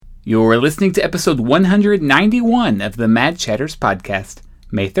You're listening to episode 191 of the Mad Chatters podcast,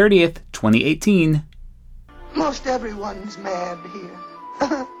 May 30th, 2018. Most everyone's mad here.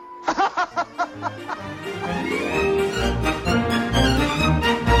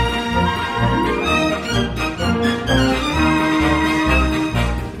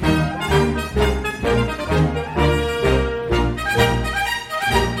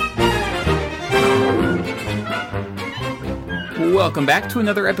 Welcome back to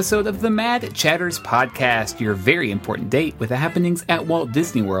another episode of the Mad Chatters podcast, your very important date with the happenings at Walt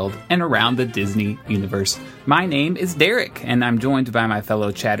Disney World and around the Disney universe. My name is Derek, and I'm joined by my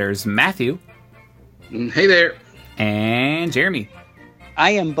fellow chatters, Matthew. Hey there. And Jeremy.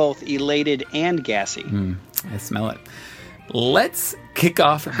 I am both elated and gassy. I smell it. Let's kick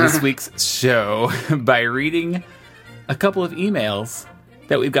off this week's show by reading a couple of emails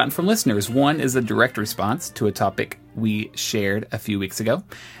that we've gotten from listeners. One is a direct response to a topic we shared a few weeks ago,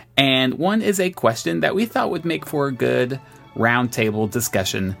 and one is a question that we thought would make for a good roundtable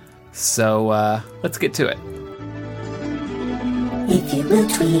discussion. So let's get to it. If you will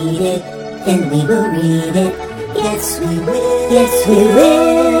tweet it, then we will read it. Yes, we will. Yes, we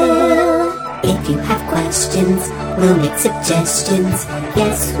will. If you have questions, we'll make suggestions.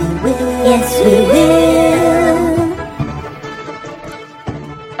 Yes, we will. Yes, we will.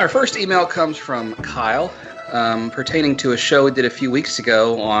 Our first email comes from Kyle, pertaining to a show we did a few weeks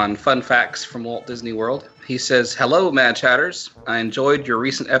ago on fun facts from Walt Disney World. He says, "Hello, Mad Chatters. I enjoyed your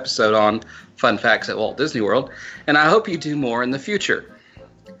recent episode on fun facts at Walt Disney World, and I hope you do more in the future.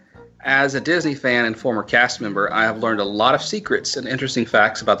 As a Disney fan and former cast member, I have learned a lot of secrets and interesting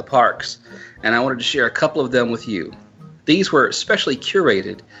facts about the parks, and I wanted to share a couple of them with you. These were specially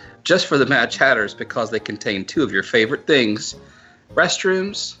curated just for the Mad Chatters because they contain two of your favorite things: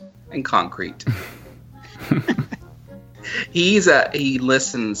 restrooms and concrete." He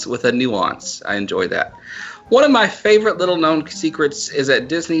listens with a nuance. I enjoy that. One of my favorite little known secrets is at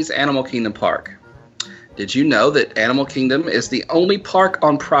Disney's Animal Kingdom Park. Did you know that Animal Kingdom is the only park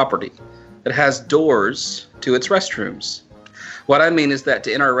on property that has doors to its restrooms? What I mean is that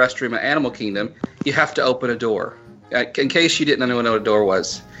to enter a restroom at Animal Kingdom, you have to open a door. In case you didn't know what a door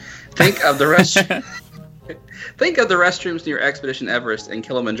was, think of the restroom. Think of the restrooms near Expedition Everest and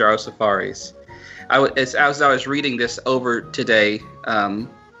Kilimanjaro safaris. As I was reading this over today,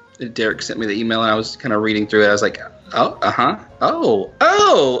 Derek sent me the email, and I was kind of reading through it. I was like, oh.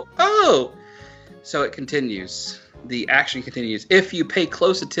 So it continues. The action continues. If you pay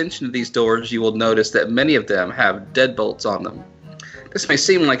close attention to these doors, you will notice that many of them have deadbolts on them. This may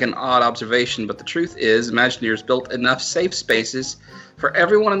seem like an odd observation, but the truth is Imagineers built enough safe spaces for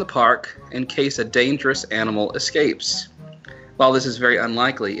everyone in the park in case a dangerous animal escapes. While this is very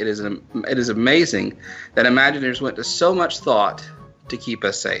unlikely, it is amazing that Imagineers went to so much thought to keep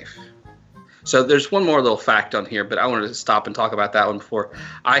us safe. So there's one more little fact on here, but I wanted to stop and talk about that one before.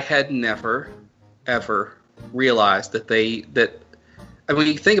 I had never, ever realized that when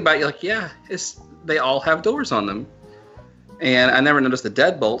you think about it, you're like, yeah, they all have doors on them. And I never noticed the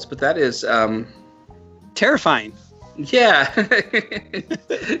deadbolts, but that is Terrifying. Yeah.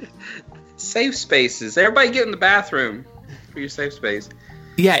 Safe spaces. Everybody get in the bathroom for your safe space.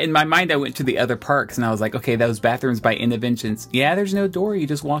 Yeah, in my mind, I went to the other parks, and I was like, okay, those bathrooms by Innoventions. Yeah, there's no door. You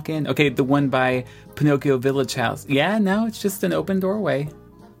just walk in. Okay, the one by Pinocchio Village House. Yeah, no, it's just an open doorway.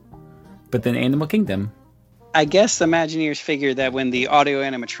 But then Animal Kingdom. I guess the Imagineers figured that when the audio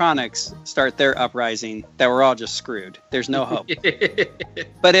animatronics start their uprising, that we're all just screwed. There's no hope.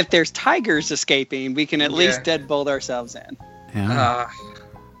 But if there's tigers escaping, we can at least deadbolt ourselves in. Yeah.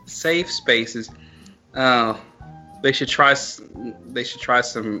 Safe spaces. They should try some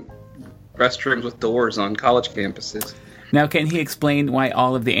restrooms with doors on college campuses. Now, can he explain why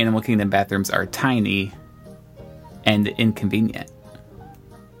all of the Animal Kingdom bathrooms are tiny and inconvenient?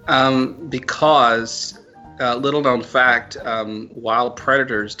 Because, little known fact, wild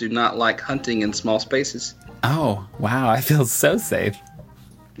predators do not like hunting in small spaces. Oh, wow. I feel so safe.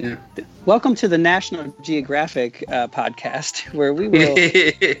 Yeah. Welcome to the National Geographic podcast, where we will...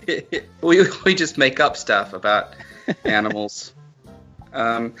 we just make up stuff about animals.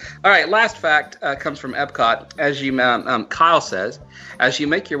 All right, last fact comes from Epcot. As you, Kyle says, as you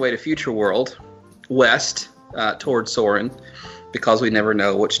make your way to Future World, west toward Soarin', because we never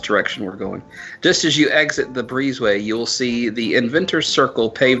know which direction we're going. Just as you exit the breezeway, you will see the Inventor's Circle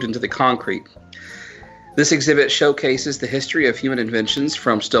paved into the concrete. This exhibit showcases the history of human inventions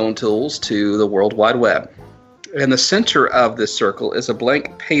from stone tools to the World Wide Web. In the center of this circle is a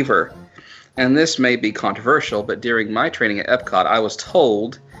blank paver, and this may be controversial, but during my training at Epcot, I was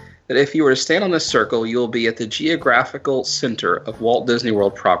told that if you were to stand on this circle, you will be at the geographical center of Walt Disney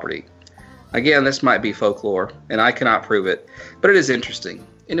World property. Again, this might be folklore, and I cannot prove it, but it is interesting.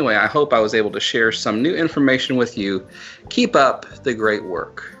 Anyway, I hope I was able to share some new information with you. Keep up the great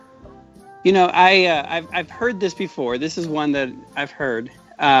work. You know, I've heard this before. This is one that I've heard.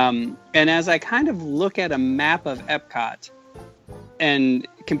 And as I kind of look at a map of Epcot and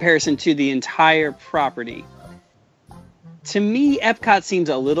comparison to the entire property, to me, Epcot seems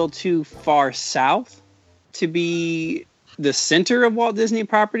a little too far south to be the center of Walt Disney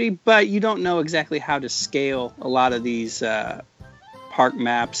property, but you don't know exactly how to scale a lot of these park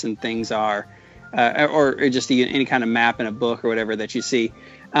maps and things are, or just any kind of map in a book or whatever that you see.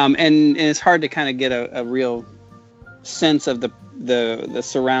 And it's hard to kind of get a real sense of the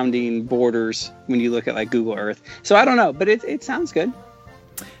surrounding borders when you look at like Google Earth. So I don't know, but it sounds good.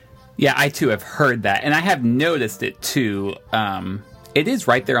 Yeah, I too have heard that, and I have noticed it too. It is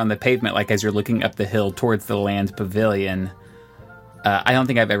right there on the pavement, like as you're looking up the hill towards the Land Pavilion. I don't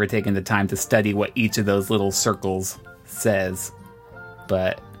think I've ever taken the time to study what each of those little circles says,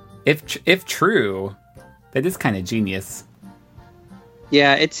 but if true, that is kind of genius.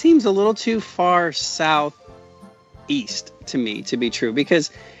 Yeah, it seems a little too far southeast to me to be true,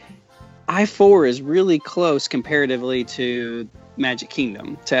 because I-4 is really close comparatively to Magic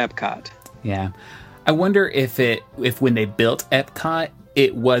Kingdom, to Epcot. Yeah. I wonder if when they built Epcot,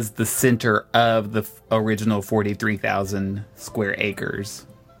 it was the center of the original 43,000 square acres.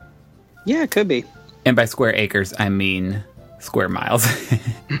 Yeah, it could be. And by square acres, I mean square miles.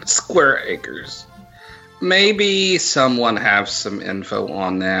 Square acres. Maybe someone has some info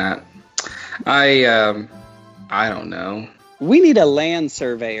on that. I don't know. We need a land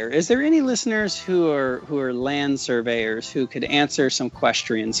surveyor. Is there any listeners who are land surveyors who could answer some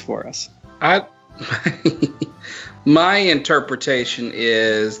questions for us? My interpretation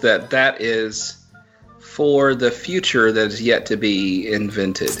is that is for the future that is yet to be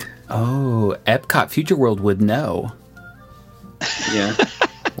invented. Oh, Epcot Future World would know. Yeah.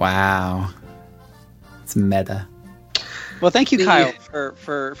 Wow. It's meta. Well, thank you, Kyle,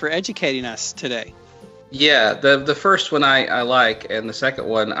 for educating us today. Yeah, the first one I like, and the second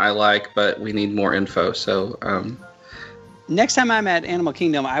one I like, but we need more info. So next time I'm at Animal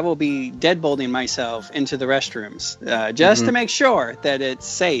Kingdom, I will be deadbolting myself into the restrooms just to make sure that it's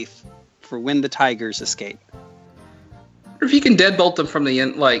safe for when the tigers escape. Or if you can deadbolt them from the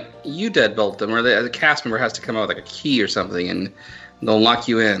end, like you deadbolt them, or the cast member has to come out with like a key or something, and they'll lock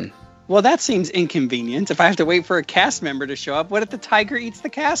you in. Well, that seems inconvenient. If I have to wait for a cast member to show up, what if the tiger eats the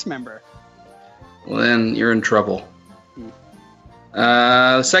cast member? Well, then you're in trouble.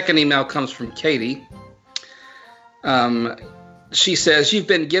 The second email comes from Katie. She says, you've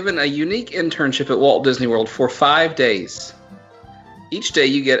been given a unique internship at Walt Disney World for 5 days. Each day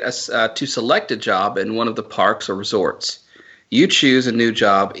you get to select a job in one of the parks or resorts. You choose a new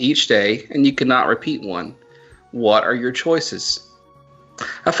job each day, and you cannot repeat one. What are your choices?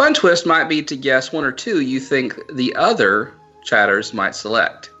 A fun twist might be to guess one or two you think the other chatters might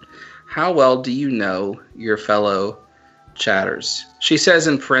select. How well do you know your fellow chatters? She says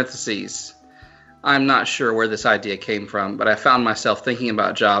in parentheses, I'm not sure where this idea came from, but I found myself thinking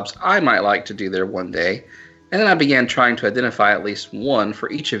about jobs I might like to do there one day, and then I began trying to identify at least one for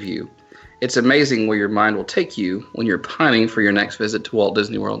each of you. It's amazing where your mind will take you when you're pining for your next visit to Walt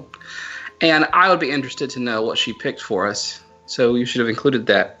Disney World. And I would be interested to know what she picked for us, so you should have included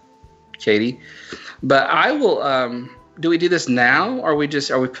that, Katie. But I will... do we do this now, or are we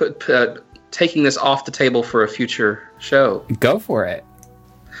taking this off the table for a future show? Go for it.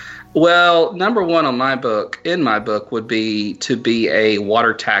 Well, number one in my book would be to be a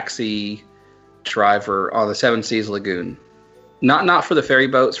water taxi driver on the Seven Seas Lagoon. Not for the ferry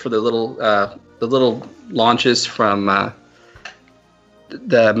boats, for the little launches from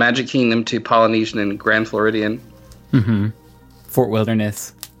the Magic Kingdom to Polynesian and Grand Floridian. Mm-hmm. Fort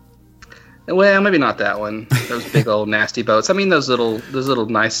Wilderness. Well, maybe not that one. Those big old nasty boats. I mean, those little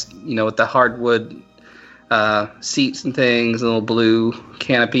nice, with the hardwood seats and things, a little blue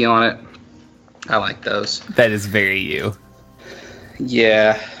canopy on it. I like those. That is very you.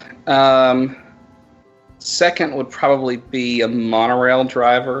 Yeah. Second would probably be a monorail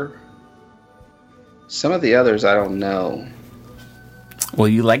driver. Some of the others I don't know. Well,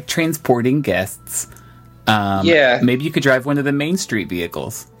 you like transporting guests. Yeah. Maybe you could drive one of the Main Street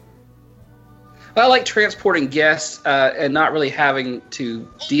vehicles. I like transporting guests and not really having to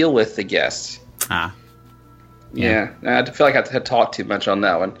deal with the guests. Ah. Yeah. I feel like I had talked too much on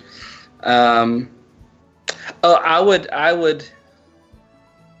that one. I'd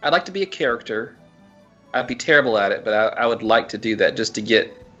like to be a character. I'd be terrible at it, but I would like to do that just to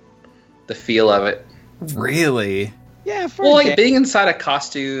get the feel of it. Really? Yeah, for Well, a like day. being inside a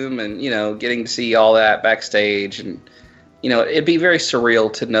costume and, getting to see all that backstage and, it'd be very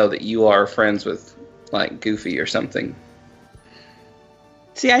surreal to know that you are friends with, like, Goofy or something.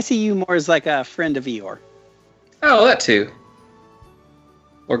 See, I see you more as like a friend of Eeyore. Oh, that too.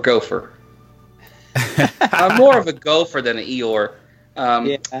 Or Gopher. I'm more of a Gopher than an Eeyore.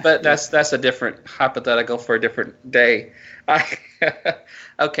 Yeah. But that's a different hypothetical for a different day.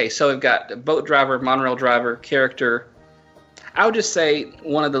 Okay, so we've got boat driver, monorail driver, character. I would just say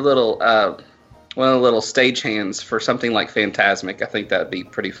one of the little stagehands for something like Fantasmic. I think that would be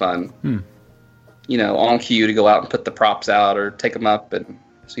pretty fun. On cue to go out and put the props out or take them up and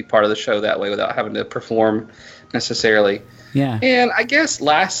be part of the show that way without having to perform necessarily. Yeah. And I guess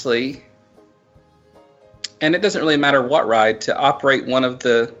lastly, and it doesn't really matter what ride, to operate one of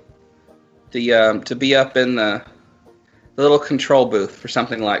to be up in the little control booth for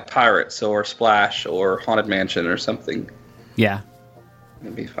something like Pirates or Splash or Haunted Mansion or something. Yeah.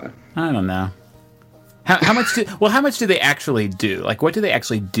 That'd be fun. I don't know. How much do they actually do? Like, what do they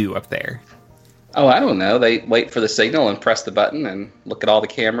actually do up there? Oh, I don't know. They wait for the signal and press the button and look at all the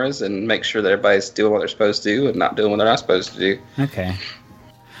cameras and make sure that everybody's doing what they're supposed to do and not doing what they're not supposed to do. Okay.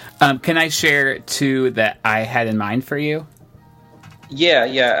 Can I share two that I had in mind for you?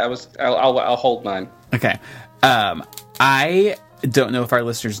 Yeah. I'll hold mine. Okay. I don't know if our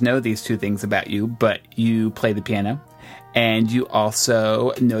listeners know these two things about you, but you play the piano and you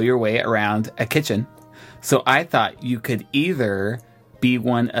also know your way around a kitchen. So I thought you could either be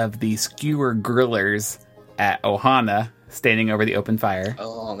one of the skewer grillers at Ohana, standing over the open fire.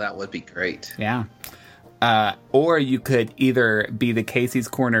 Oh, that would be great. Yeah. Or you could either be the Casey's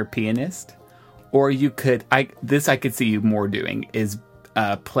Corner pianist, or you could, I could see you more doing, is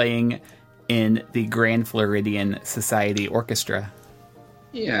playing in the Grand Floridian Society Orchestra.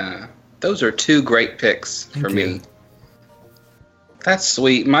 Yeah. Those are two great picks for Thank me. you. That's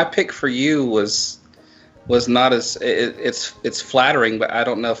sweet. My pick for you was not as it's flattering, but I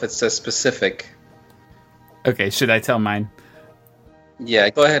don't know if it's as specific. Okay, should I tell mine? Yeah,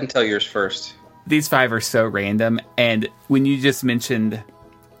 go ahead and tell yours first. These five are so random, and when you just mentioned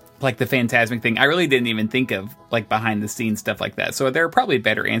like the Fantasmic thing, I really didn't even think of like behind the scenes stuff like that. So there are probably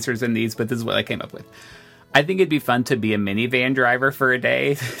better answers than these, but this is what I came up with. I think it'd be fun to be a minivan driver for a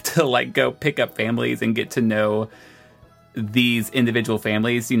day to like go pick up families and get to know these individual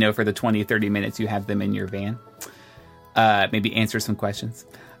families, for the 20-30 minutes you have them in your van. Maybe answer some questions.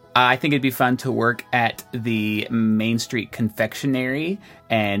 I think it'd be fun to work at the Main Street Confectionery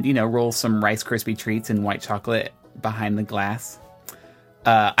and, roll some Rice Krispie treats and white chocolate behind the glass.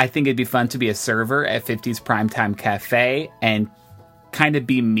 I think it'd be fun to be a server at 50's Primetime Cafe and kind of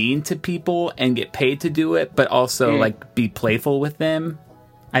be mean to people and get paid to do it, but also like be playful with them.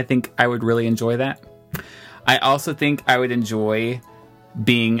 I think I would really enjoy that. I also think I would enjoy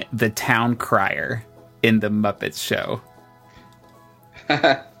being the town crier in the Muppets show.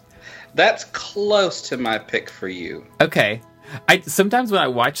 That's close to my pick for you. Okay. Sometimes when I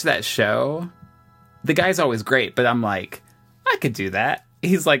watch that show, the guy's always great, but I'm like, I could do that.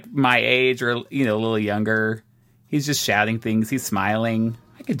 He's like my age or, a little younger. He's just shouting things. He's smiling.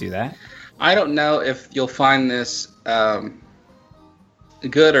 I could do that. I don't know if you'll find this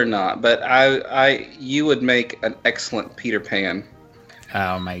good or not, but you would make an excellent Peter Pan.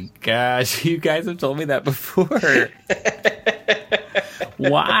 Oh my gosh, you guys have told me that before.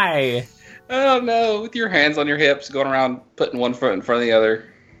 Why? I don't know, with your hands on your hips, going around putting one foot in front of the other.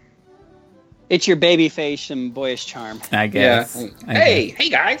 It's your baby face and boyish charm. I guess. Yeah. Hey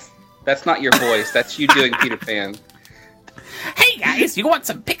guys. That's not your voice. That's you doing Peter Pan. Hey guys, you want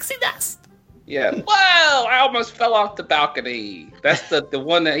some pixie dust? Yeah. Whoa! I almost fell off the balcony. That's the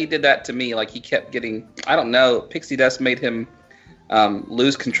one that he did that to me. Like he kept getting. I don't know. Pixie dust made him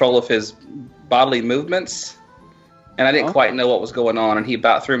lose control of his bodily movements, and I didn't quite know what was going on. And he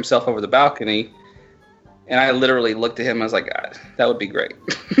about threw himself over the balcony. And I literally looked at him and I was like, God, that would be great.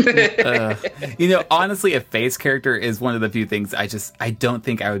 Honestly, a face character is one of the few things I don't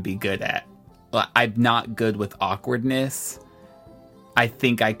think I would be good at. I'm not good with awkwardness. I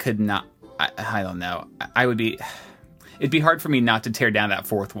think I could not. I don't know. It'd be hard for me not to tear down that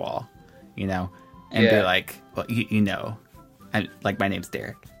fourth wall, and be like, well, like my name's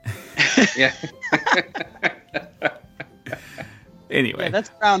Derek. Yeah. Anyway. Yeah, that's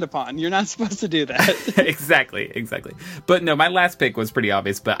frowned upon. You're not supposed to do that. Exactly. But no, my last pick was pretty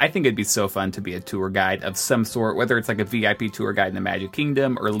obvious, but I think it'd be so fun to be a tour guide of some sort, whether it's like a VIP tour guide in the Magic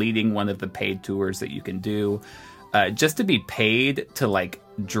Kingdom or leading one of the paid tours that you can do. Just to be paid to like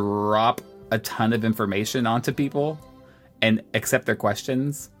drop a ton of information onto people and accept their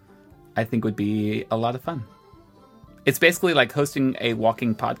questions. I think would be a lot of fun. It's basically like hosting a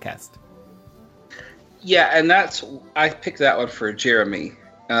walking podcast. Yeah, and I picked that one for Jeremy.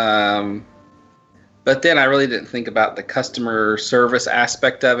 But then I really didn't think about the customer service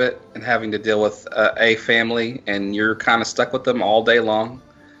aspect of it and having to deal with a family, and you're kind of stuck with them all day long.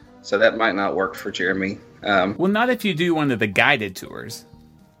 So that might not work for Jeremy. Well, not if you do one of the guided tours.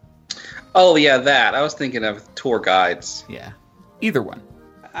 Oh, yeah, that. I was thinking of tour guides. Yeah. Either one.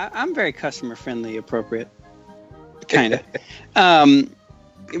 I'm very customer friendly, appropriate. Kind of.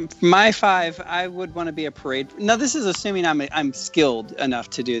 My 5, I would want to be a parade. Now, this is assuming I'm skilled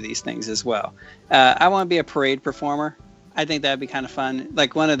enough to do these things as well. I want to be a parade performer. I think that'd be kind of fun.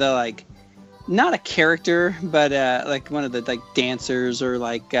 Like one of the, like, not a character, but like one of the like dancers, or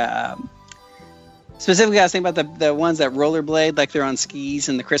like specifically I was thinking about the ones that rollerblade like they're on skis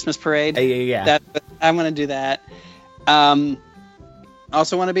in the Christmas parade. Yeah. I want to do that.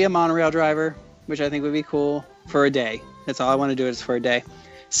 Also want to be a monorail driver, which I think would be cool for a day. That's all I want to do is for a day.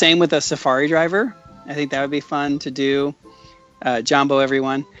 Same with a safari driver. I think that would be fun to do. Jumbo,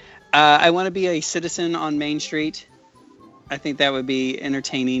 everyone. I want to be a citizen on Main Street. I think that would be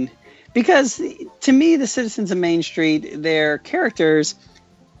entertaining. Because to me, the citizens of Main Street, they're characters,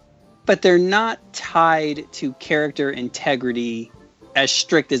 but they're not tied to character integrity as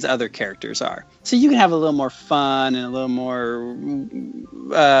strict as other characters are. So you can have a little more fun and a little more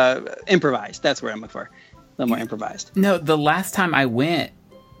improvised. That's what I'm looking for. A little more improvised. No, the last time I went,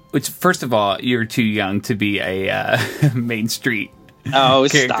 which, first of all, you're too young to be a Main Street Oh,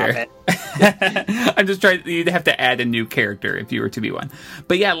 character. stop it. I'm just trying. You'd have to add a new character if you were to be one.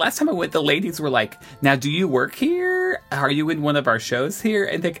 But yeah, last time I went, the ladies were like, "Now, do you work here? Are you in one of our shows here?"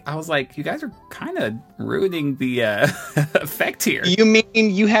 And I was like, "You guys are kind of ruining the effect here." You mean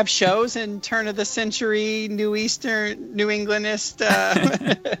you have shows in turn of the century, New Englandist?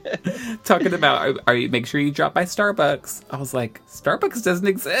 Talking about, are you? Make sure you drop by Starbucks. I was like, Starbucks doesn't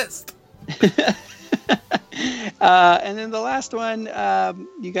exist. And then the last one,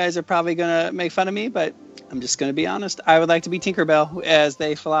 you guys are probably going to make fun of me, but I'm just going to be honest. I would like to be Tinkerbell as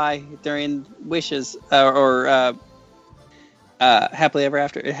they fly during Wishes or Happily Ever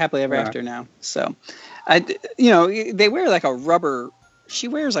After now. So, they wear like a rubber. She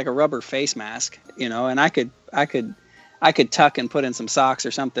wears like a rubber face mask, and I could tuck and put in some socks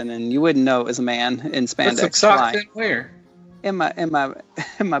or something, and you wouldn't know it was a man in spandex. Put some socks in where? In my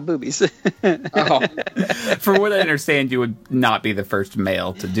boobies. Oh. From what I understand, you would not be the first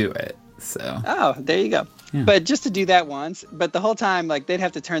male to do it. So. Oh, there you go. Yeah. But just to do that once, but the whole time, like, they'd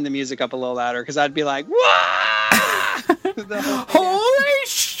have to turn the music up a little louder because I'd be like, "Whoa!" Holy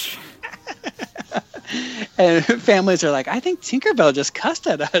sh! And families are like, "I think Tinkerbell just cussed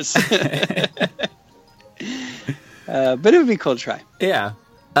at us." But it would be cool to try. Yeah.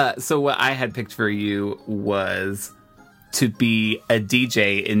 So what I had picked for you was to be a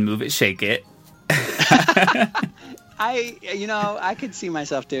DJ in Move It, Shake It. I could see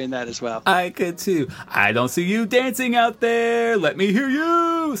myself doing that as well. I could too. I don't see you dancing out there. Let me hear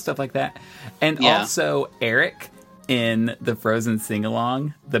you. Stuff like that. And also Eric in the Frozen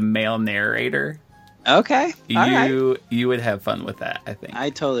sing-along, the male narrator. Okay. You would have fun with that, I think.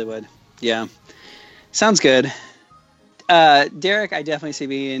 I totally would. Yeah. Sounds good. Derek, I definitely see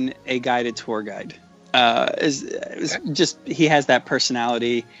being a guided tour guide. He has that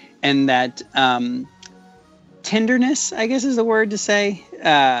personality and that tenderness, I guess is the word to say,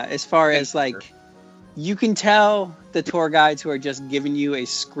 as far as like you can tell the tour guides who are just giving you a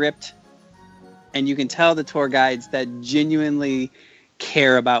script, and you can tell the tour guides that genuinely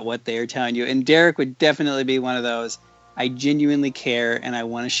care about what they're telling you. And Derek would definitely be one of those. I genuinely care, and I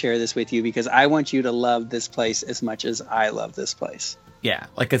want to share this with you because I want you to love this place as much as I love this place. Yeah,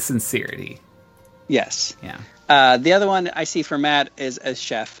 like a sincerity. Yes. Yeah. The other one I see for Matt is as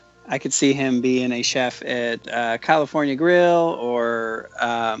chef. I could see him being a chef at California Grill or,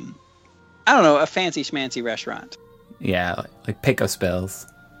 I don't know, a fancy schmancy restaurant. Yeah, like Pico Spells.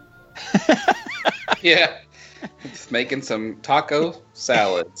 Yeah. Just making some taco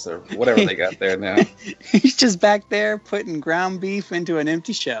salads or whatever they got there now. He's just back there putting ground beef into an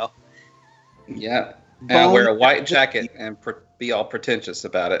empty shell. Yeah. And I'll wear a white jacket and be all pretentious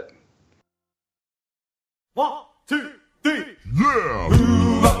about it. 1, 2, 3, yeah!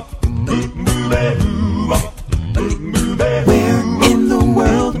 Where in the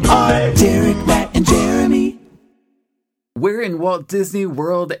world are Derek, Matt, and Jeremy? Where in Walt Disney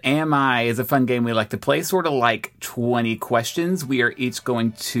World am I is a fun game we like to play, sort of like 20 questions. We are each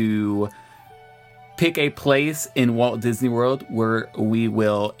going to pick a place in Walt Disney World where we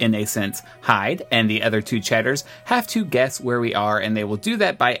will, in a sense, hide, and the other two chatters have to guess where we are, and they will do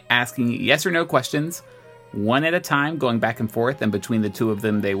that by asking yes or no questions, one at a time, going back and forth, and between the two of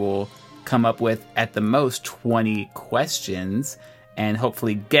them, they will come up with, at the most, 20 questions, and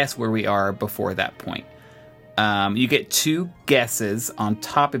hopefully guess where we are before that point. You get 2 guesses on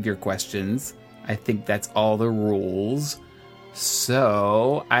top of your questions. I think that's all the rules.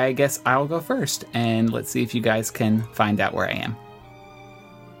 So I guess I'll go first, and let's see if you guys can find out where I am.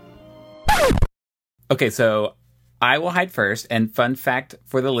 Okay, so I will hide first, and fun fact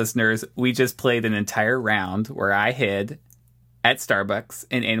for the listeners, we just played an entire round where I hid at Starbucks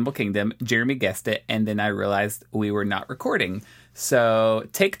in Animal Kingdom. Jeremy guessed it, and then I realized we were not recording. So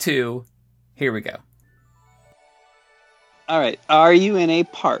take 2. Here we go. All right. Are you in a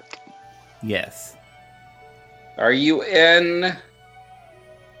park? Yes. Are you in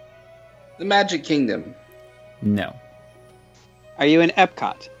the Magic Kingdom? No. Are you in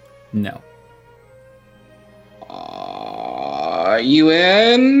Epcot? No. Are you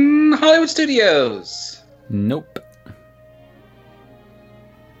in Hollywood Studios? Nope.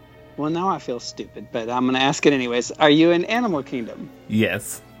 Well, now I feel stupid, but I'm going to ask it anyways. Are you in Animal Kingdom?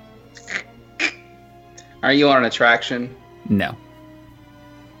 Yes. Are you on an attraction? No.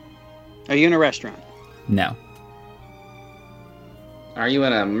 Are you in a restaurant? No. Are you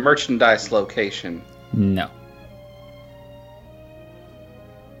in a merchandise location? No.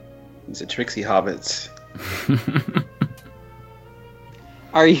 Is it Trixie Hobbits?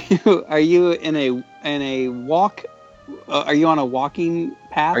 Are you in a walk? Are you on a walking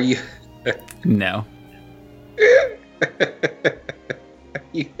path? Are you? No.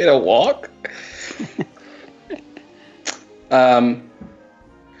 You hit a walk?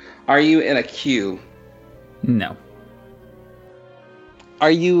 Are you in a queue? No. Are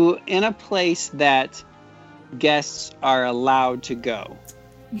you in a place that guests are allowed to go?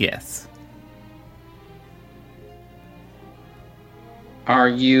 Yes. Are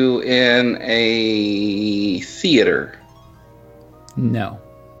you in a theater? No.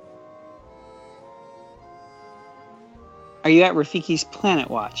 Are you at Rafiki's Planet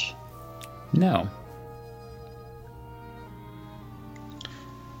Watch? No.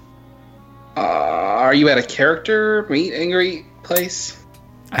 Are you at a character meet and greet place?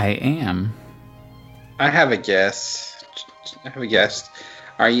 I am. I have a guess.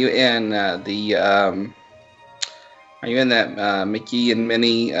 Are you in Are you in that Mickey and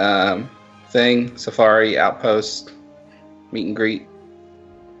Minnie thing? Safari Outpost meet and greet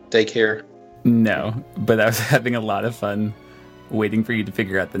daycare? No, but I was having a lot of fun waiting for you to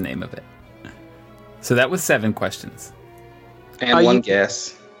figure out the name of it. So that was 7 questions. And one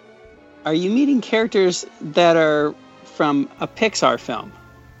guess. Are you meeting characters that are from a Pixar film?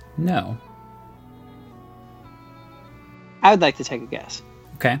 No. I would like to take a guess.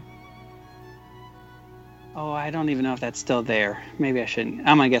 Okay. Oh, I don't even know if that's still there. Maybe I shouldn't.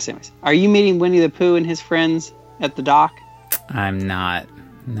 I'm going to guess anyways. Are you meeting Winnie the Pooh and his friends at the dock? I'm not.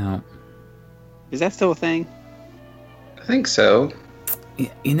 No. Is that still a thing? I think so.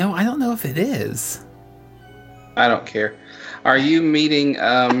 You know, I don't know if it is. I don't care. Are you meeting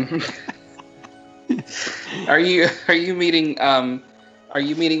Are you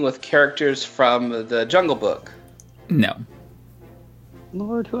meeting with characters from the Jungle Book? No.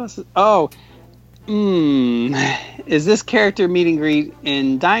 Lord, who else? Is this character meet and greet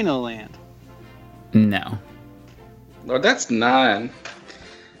in Dino Land? No. Lord, that's 9.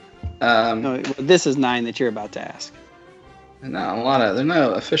 No, this is 9 that you're about to ask. There are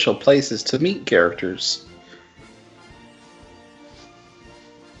no official places to meet characters.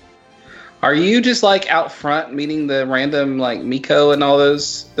 Are you just like out front meeting the random like Miko and all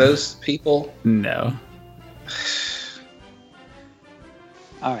those people? No.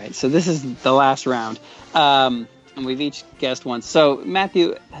 All right, so this is the last round, and we've each guessed once. So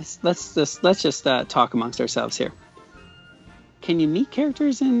Matthew, let's just talk amongst ourselves here. Can you meet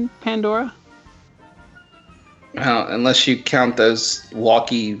characters in Pandora? Well, unless you count those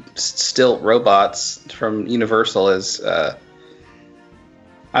walkie stilt robots from Universal as,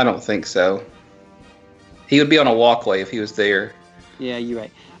 I don't think so. He would be on a walkway if he was there. Yeah, you're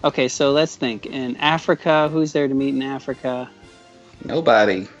right. Okay, so let's think. In Africa, who's there to meet in Africa?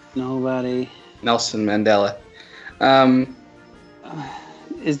 Nobody. Nelson Mandela.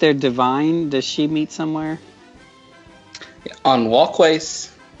 Is there Divine? Does she meet somewhere? On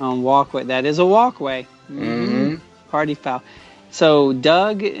walkways. On walkway. That is a walkway. Mm-hmm. Party foul. So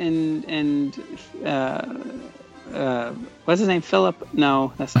Doug and what's his name? Philip?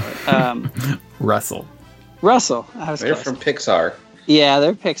 No, that's not it. Russell. Russell. They're close. From Pixar. Yeah,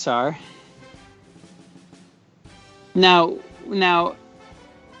 they're Pixar. Now,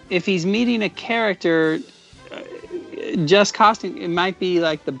 if he's meeting a character, just costume, it might be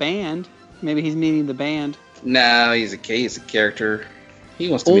like the band. Maybe he's meeting the band. No, he's a character. He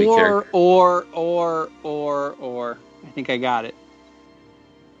wants to be a character. Or. I think I got it.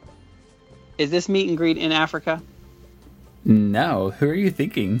 Is this meet and greet in Africa? No. Who are you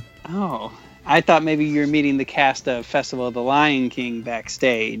thinking? Oh, I thought maybe you were meeting the cast of Festival of the Lion King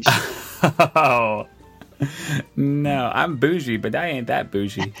backstage. Oh. No, I'm bougie, but I ain't that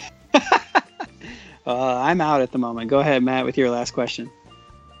bougie. I'm out at the moment. Go ahead, Matt, with your last question.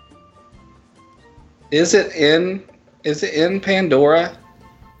 Is it in Pandora?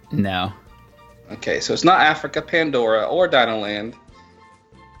 No. Okay, so it's not Africa, Pandora, or Dino Land.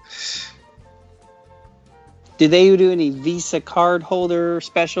 Do they do any Visa card holder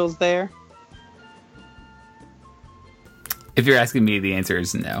specials there? If you're asking me, the answer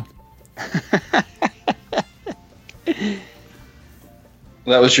is no.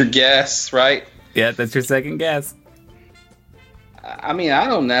 That was your guess, right? Yeah, that's your second guess. I mean, I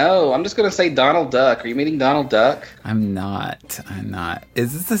don't know. I'm just going to say Donald Duck. Are you meeting Donald Duck? I'm not.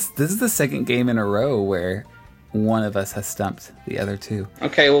 This is the second game in a row where one of us has stumped the other two.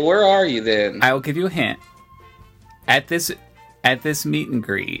 Okay, well, where are you then? I will give you a hint. At this meet and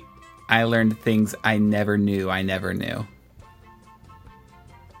greet, I learned things I never knew.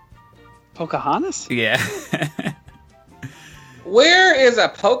 Pocahontas? Yeah. Where is a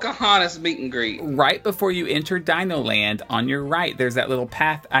Pocahontas meet and greet? Right before you enter Dino Land, on your right, there's that little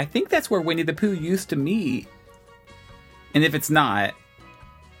path. I think that's where Winnie the Pooh used to meet. And if it's not,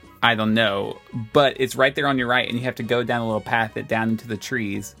 I don't know. But it's right there on your right, and you have to go down a little path down into the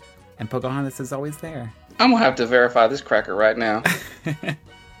trees. And Pocahontas is always there. I'm going to have to verify this cracker right now.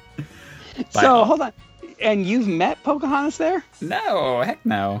 So, hold on. And you've met Pocahontas there? No, heck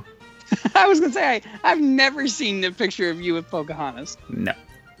no. I was going to say, I've never seen a picture of you with Pocahontas. No.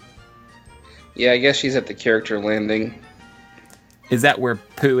 Yeah, I guess she's at the character landing. Is that where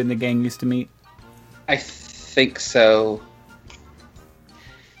Pooh and the gang used to meet? I think so.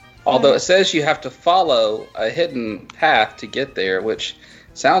 Although it says you have to follow a hidden path to get there, which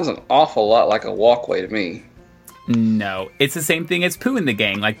sounds an awful lot like a walkway to me. No, it's the same thing as Pooh and the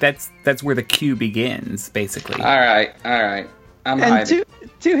gang. Like that's where the queue begins, basically. All right. I'm hiding.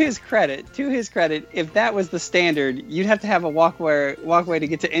 To his credit, if that was the standard, you'd have to have a walkway to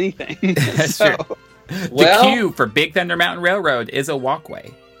get to anything. That's true. The queue for Big Thunder Mountain Railroad is a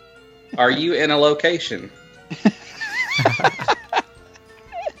walkway. Are you in a location?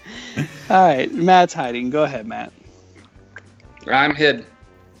 All right, Matt's hiding. Go ahead, Matt. I'm hid.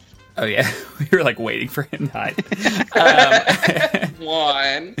 Oh yeah, we were like waiting for him to hide.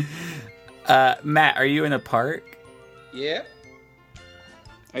 One. Matt, are you in a park? Yeah.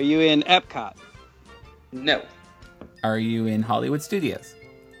 Are you in Epcot? No. Are you in Hollywood Studios?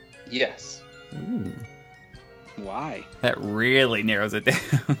 Yes. Ooh. Why? That really narrows it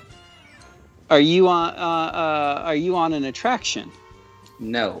down. Are you on an attraction?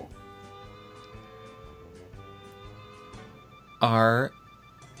 No. Are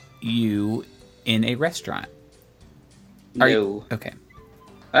you in a restaurant? No. Okay.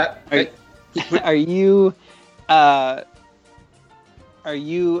 Are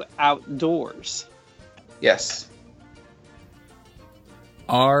you outdoors? Yes.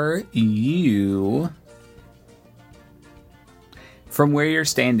 Are you... From where you're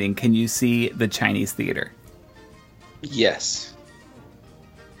standing, can you see the Chinese theater? Yes.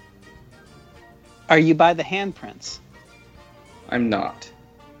 Are you by the handprints? I'm not.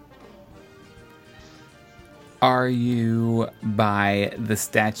 Are you by the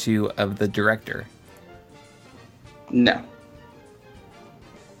statue of the director? No.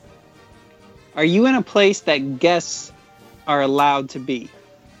 Are you in a place that guests are allowed to be?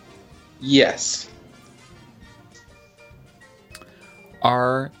 Yes.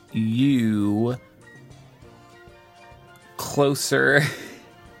 Are you closer?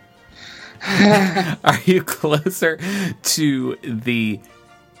 Are you closer to the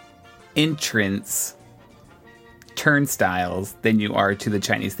entrance turnstiles than you are to the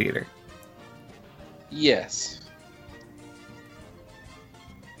Chinese theater? Yes.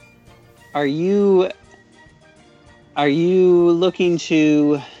 Are you looking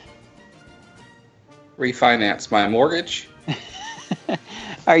to refinance my mortgage?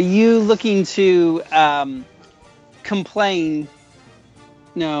 Are you looking to complain?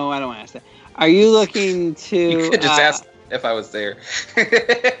 No, I don't want to ask that. Are you looking to... You could just ask if I was there.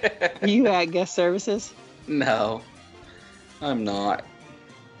 Are you at guest services? No, I'm not.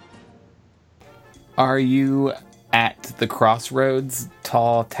 Are you at the Crossroads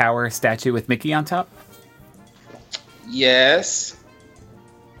tall tower statue with Mickey on top? Yes.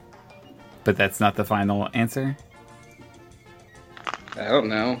 But that's not the final answer? I don't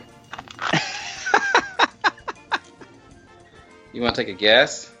know. You want to take a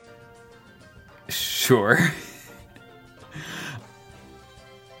guess? Sure.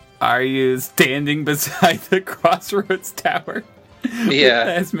 Are you standing beside the Crossroads Tower? Yeah.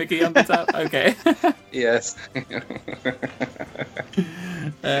 That's Mickey on the top? Okay. Yes.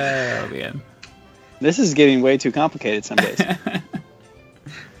 Oh, man. This is getting way too complicated some days.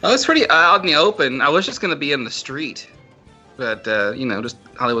 Oh, it's pretty out in the open. I was just going to be in the street. But, just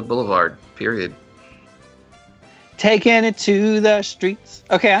Hollywood Boulevard, period. Taking it to the streets.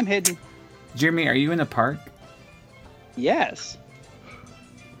 Okay, I'm hidden. Jeremy, are you in a park? Yes.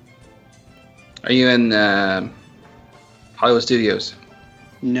 Are you in Hollywood Studios?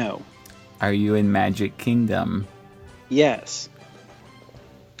 No. Are you in Magic Kingdom? Yes.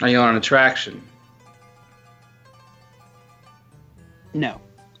 Are you on an attraction? No.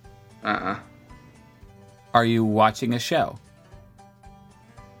 Uh-uh. Are you watching a show?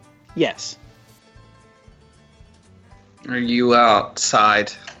 Yes. Are you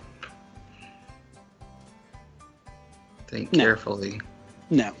outside? Think No. carefully.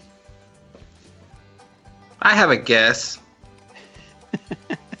 No. I have a guess.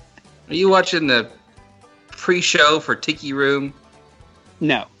 Are you watching the pre-show for Tiki Room?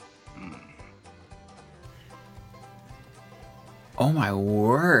 No. Oh my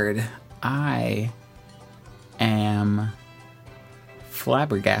word. I am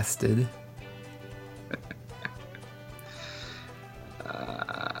flabbergasted.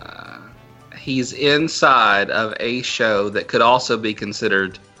 He's inside of a show that could also be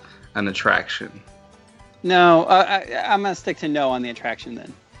considered an attraction. No, I'm gonna stick to no on the attraction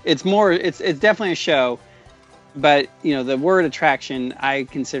then. It's more. It's definitely a show, but the word attraction I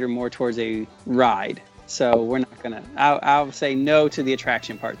consider more towards a ride. So we're not gonna. I'll say no to the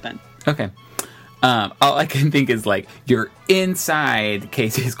attraction part then. Okay. All I can think is you're inside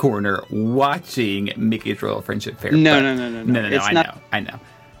Casey's Corner watching Mickey's Royal Friendship Fair. No. No. I know.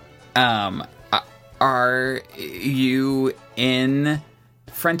 Are you in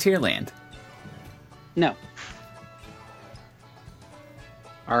Frontierland? No.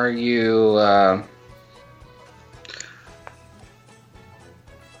 Are you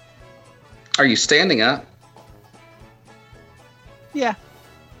standing up? Yeah.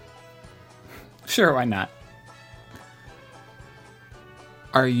 Sure, why not?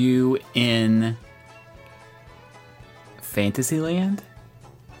 Are you in Fantasyland?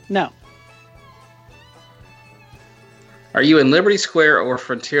 No. Are you in Liberty Square or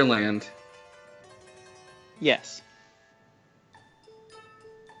Frontierland? Yes.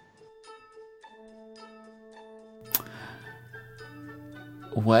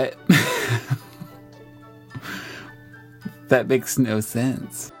 What? That makes no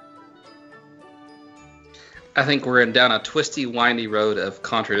sense. I think we're down a twisty, windy road of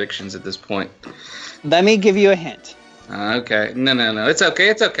contradictions at this point. Let me give you a hint. Okay. No. It's okay.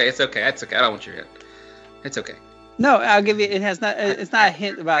 It's okay. I don't want your hint. It's okay. No, I'll give you. It's not a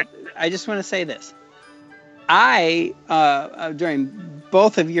hint about. I just want to say this. I during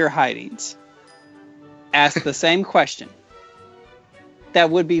both of your hidings asked the same question. That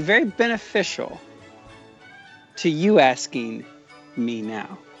would be very beneficial to you asking me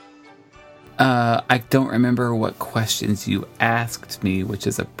now. I don't remember what questions you asked me, which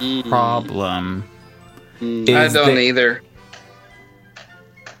is a problem. I don't either.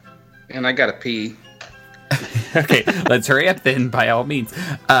 And I gotta pee. Okay, let's hurry up then, by all means.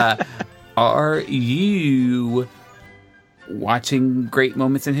 Are you watching Great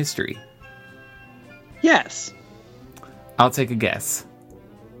Moments in History? Yes. I'll take a guess.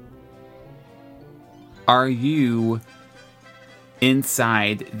 Are you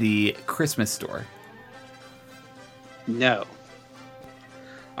inside the Christmas store? No.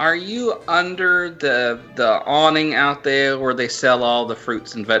 Are you under the awning out there where they sell all the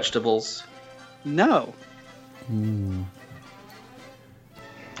fruits and vegetables? No.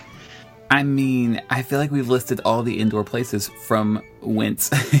 I mean, I feel like we've listed all the indoor places from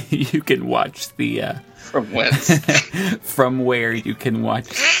whence you can watch the... From whence? from where you can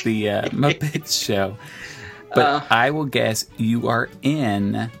watch the Muppets show. But I will guess you are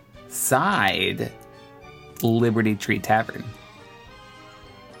inside Liberty Tree Tavern.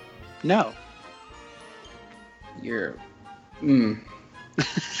 No. You're...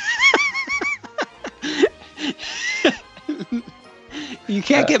 You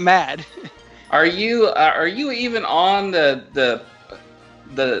can't get mad. Are you even on the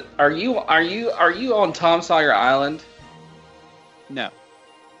are you on Tom Sawyer Island? No.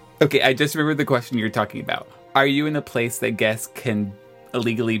 Okay, I just remembered the question you're talking about. Are you in a place that guests can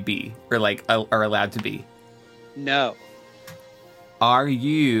illegally be, or like are allowed to be? No. Are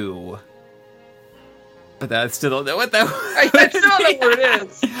you? But I still don't know what that was. I still don't know where it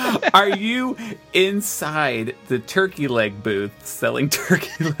is. Are you inside the turkey leg booth selling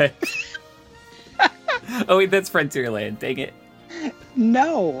turkey legs? Oh wait, that's Frontierland. Dang it.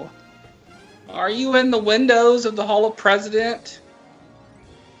 No. Are you in the windows of the Hall of President?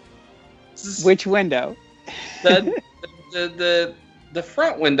 Which window? The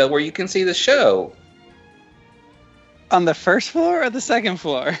front window where you can see the show. On the first floor or the second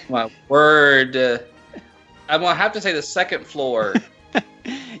floor? My word. I'm going to have to say the second floor.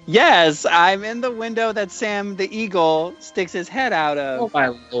 Yes, I'm in the window that Sam the Eagle sticks his head out of. Oh,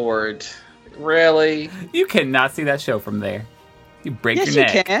 my Lord. Really? You cannot see that show from there. You break Yes, your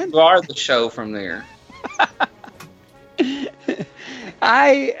you neck. can. You are the show from there.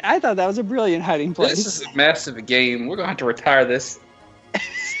 I thought that was a brilliant hiding place. This is a mess of a game. We're going to have to retire this.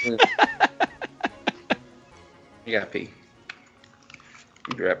 You got to pee.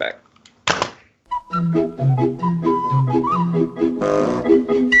 I'll be right back.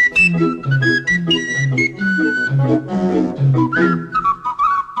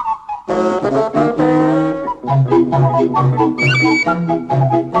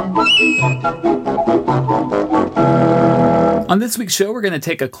 On this week's show, we're going to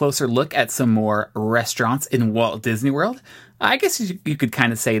take a closer look at some more restaurants in Walt Disney World. I guess you could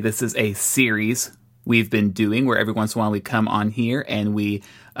kind of say this is a series we've been doing where every once in a while we come on here and we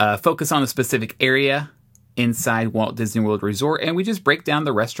focus on a specific area inside Walt Disney World Resort, and we just break down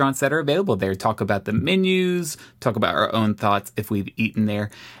the restaurants that are available there, talk about the menus, talk about our own thoughts if we've eaten there.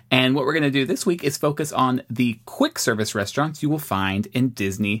 And what we're going to do this week is focus on the quick service restaurants you will find in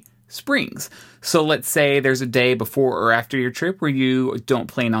Disney Springs. So let's say there's a day before or after your trip where you don't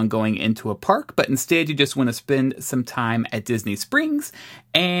plan on going into a park, but instead you just want to spend some time at Disney Springs,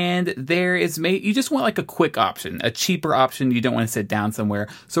 and you just want like a quick option, a cheaper option. You don't want to sit down somewhere.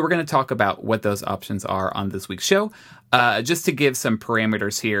 So we're going to talk about what those options are on this week's show. Just to give some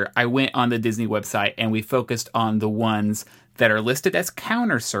parameters here, I went on the Disney website and we focused on the ones that are listed as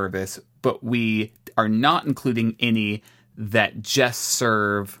counter service, but we are not including any that just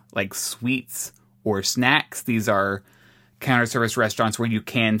serve like sweets or snacks. These are counter service restaurants where you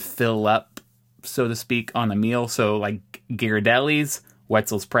can fill up, so to speak, on a meal. So like Ghirardelli's,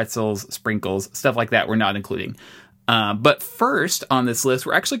 Wetzel's Pretzels, Sprinkles, stuff like that we're not including. But first on this list,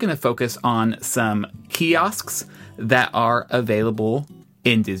 we're actually going to focus on some kiosks that are available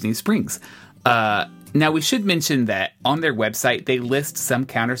in Disney Springs. Now, we should mention that on their website, they list some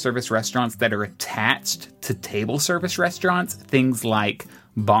counter service restaurants that are attached to table service restaurants, things like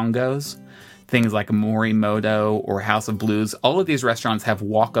Bongos, things like Morimoto or House of Blues. All of these restaurants have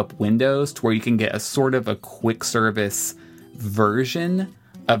walk-up windows to where you can get a sort of a quick service version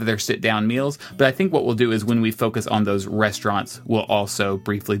of their sit-down meals. But I think what we'll do is when we focus on those restaurants, we'll also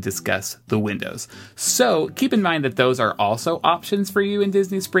briefly discuss the windows. So keep in mind that those are also options for you in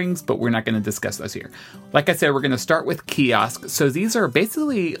Disney Springs, but we're not going to discuss those here. Like I said, we're going to start with kiosks. So these are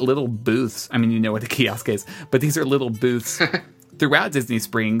basically little booths. I mean, you know what a kiosk is, but these are little booths throughout Disney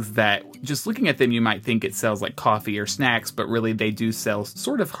Springs that just looking at them, you might think it sells like coffee or snacks, but really they do sell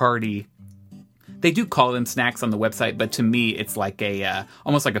sort of hearty. They do call them snacks on the website, but to me, it's like a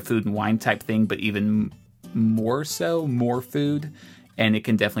almost like a food and wine type thing, but even more so, more food, and it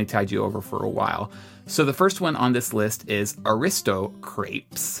can definitely tide you over for a while. So the first one on this list is Aristo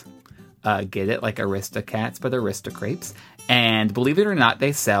Crepes. Get it? Like Aristocats, but Aristocrepes. And believe it or not,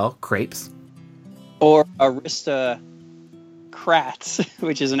 they sell crepes. Or Aristocrats,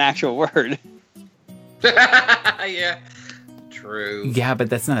 which is an actual word. Yeah. True. Yeah, but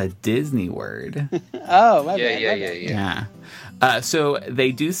that's not a Disney word. Oh, my Yeah, bad. yeah. So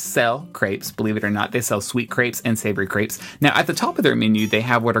they do sell crepes, believe it or not. They sell sweet crepes and savory crepes. Now, at the top of their menu, they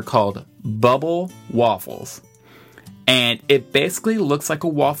have what are called bubble waffles. And it basically looks like a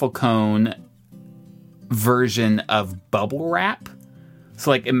waffle cone version of bubble wrap. So,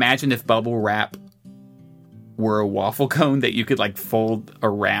 like, imagine if bubble wrap were a waffle cone that you could, like, fold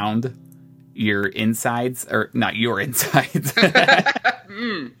around your insides, or not your insides, but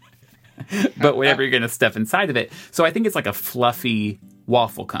whatever you're going to stuff inside of it. So I think it's like a fluffy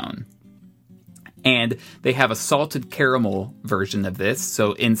waffle cone. And they have a salted caramel version of this.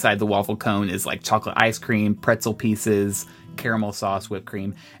 So inside the waffle cone is like chocolate ice cream, pretzel pieces, caramel sauce, whipped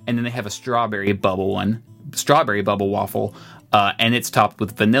cream. And then they have a strawberry bubble waffle. And it's topped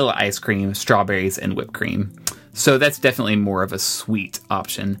with vanilla ice cream, strawberries, and whipped cream. So that's definitely more of a sweet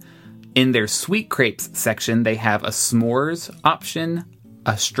option. In their sweet crepes section, they have a s'mores option,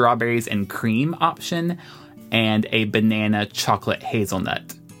 a strawberries and cream option, and a banana chocolate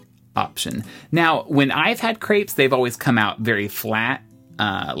hazelnut option. Now, when I've had crepes, they've always come out very flat,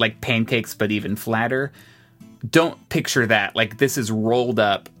 like pancakes, but even flatter. Don't picture that. Like, this is rolled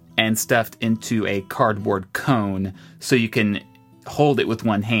up and stuffed into a cardboard cone so you can hold it with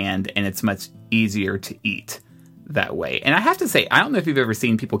one hand, and it's much easier to eat that way. And I have to say, I don't know if you've ever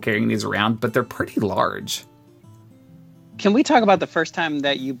seen people carrying these around, but they're pretty large. Can we talk about the first time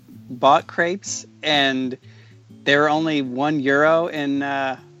that you bought crepes and they were only €1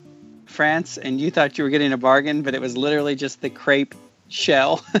 in France, and you thought you were getting a bargain, but it was literally just the crepe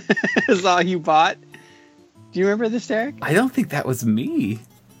shell is all you bought? Do you remember this, Derek? I don't think that was me.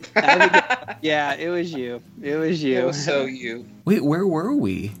 Yeah, it was you. It was you. It was so you. Wait, where were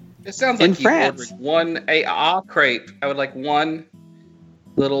we? It sounds like In you France. ordered a crepe. I would like one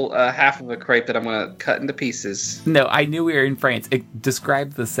little half of a crepe that I'm going to cut into pieces. No, I knew we were in France. It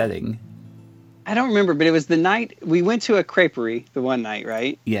described the setting. I don't remember, but it was the night we went to a creperie the one night,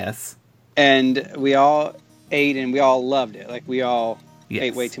 right? Yes. And we all ate and we all loved it. Like, we all Yes.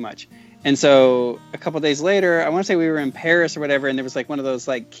 ate way too much. And so a couple days later, I want to say we were in Paris or whatever, and there was like one of those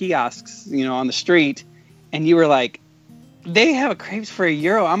like kiosks, on the street, and you were like, they have a crepes for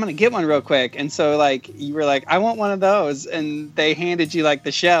 €1. I'm going to get one real quick. And so like, you were like, I want one of those. And they handed you like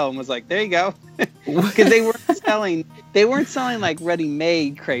the shell and was like, there you go. Because they weren't selling like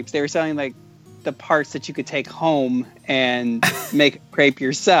ready-made crepes. They were selling like the parts that you could take home and make a crepe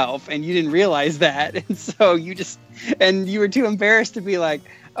yourself. And you didn't realize that. And so you were too embarrassed to be like,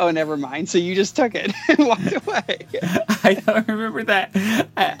 oh, never mind. So you just took it and walked away. I don't remember that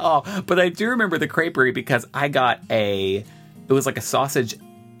at all. But I do remember the creperie because I got it was like a sausage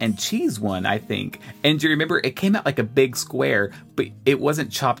and cheese one, I think. And do you remember it came out like a big square, but it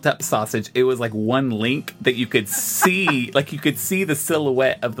wasn't chopped up sausage. It was like one link that you could see, like you could see the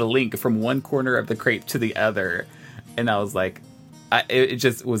silhouette of the link from one corner of the crepe to the other. And I was like, it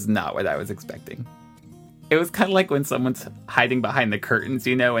just was not what I was expecting. It was kind of like when someone's hiding behind the curtains,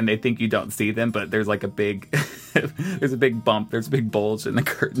 and they think you don't see them, but there's like a big, there's a big bump, there's a big bulge in the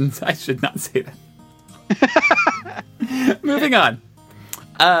curtains. I should not say that. Moving on.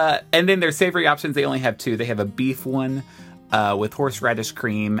 And then their savory options, they only have 2. They have a beef one with horseradish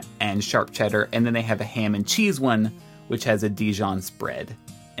cream and sharp cheddar, and then they have a ham and cheese one, which has a Dijon spread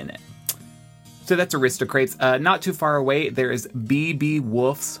in it. So that's Aristocrepes. Not too far away, there is B.B.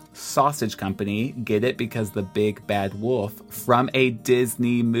 Wolf's Sausage Company. Get it? Because the big bad wolf from a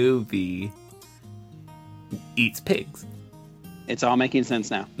Disney movie eats pigs. It's all making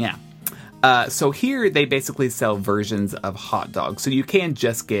sense now. Yeah. So here they basically sell versions of hot dogs. So you can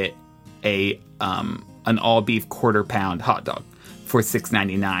just get an all beef quarter-pound hot dog for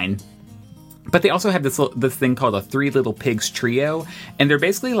 $6.99. But they also have this thing called a Three Little Pigs Trio, and they're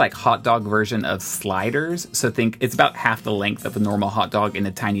basically like hot dog version of sliders. So think it's about half the length of a normal hot dog in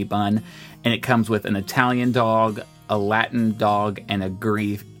a tiny bun, and it comes with an Italian dog, a Latin dog, and a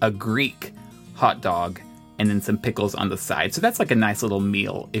Greek hot dog, and then some pickles on the side. So that's like a nice little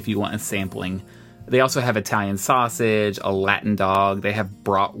meal if you want a sampling. They also have Italian sausage, a Latin dog. They have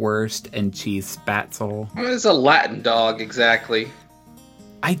bratwurst and cheese spatzel. What is a Latin dog exactly?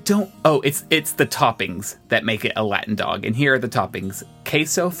 It's the toppings that make it a Latin dog. And here are the toppings.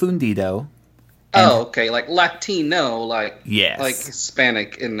 Queso fundido. Okay, like Latino, yes. Like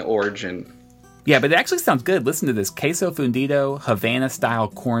Hispanic in origin. Yeah, but it actually sounds good. Listen to this. Queso fundido, Havana-style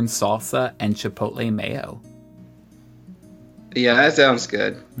corn salsa, and chipotle mayo. Yeah, that sounds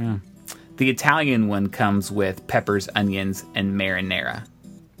good. Yeah. The Italian one comes with peppers, onions, and marinara.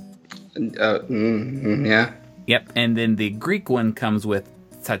 Yeah. Yep, and then the Greek one comes with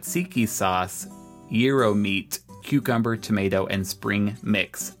tzatziki sauce, gyro meat, cucumber, tomato, and spring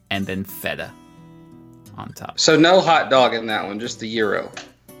mix, and then feta on top. So no hot dog in that one, just the gyro.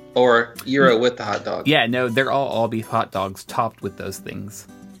 Or gyro with the hot dog. Yeah, no, they're all beef hot dogs topped with those things.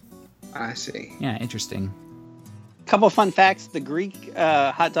 I see. Yeah, interesting. Couple fun facts. The Greek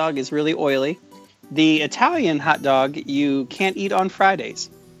hot dog is really oily. The Italian hot dog you can't eat on Fridays.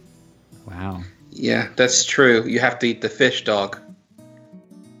 Wow. Yeah, that's true. You have to eat the fish dog.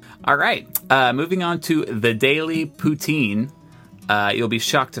 All right. Moving on to the Daily Poutine. You'll be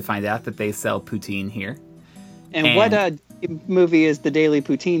shocked to find out that they sell poutine here. And what movie is the Daily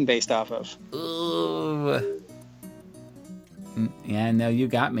Poutine based off of? Ooh. Yeah, no, you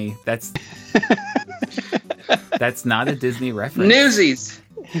got me. That's not a Disney reference. Newsies!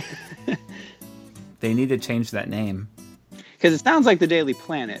 They need to change that name. Because it sounds like the Daily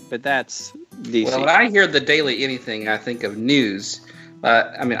Planet, but that's DC. Well, when I hear the Daily Anything, I think of news.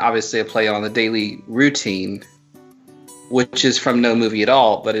 Obviously a play on the Daily Routine, which is from no movie at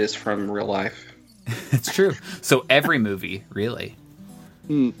all, but it is from real life. It's true. So every movie, really.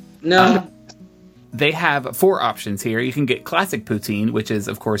 No. They have 4 options here. You can get classic poutine, which is,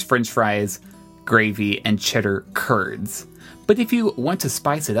 of course, French fries, gravy, and cheddar curds. But if you want to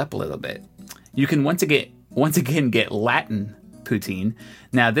spice it up a little bit, you can once again get Latin poutine.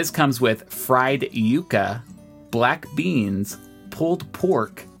 Now, this comes with fried yuca, black beans, pulled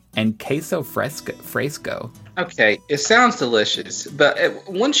pork, and queso fresco. Okay, it sounds delicious, but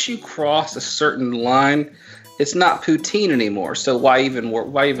once you cross a certain line, it's not poutine anymore. So why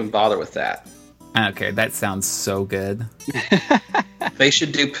even bother with that? Okay, that sounds so good. They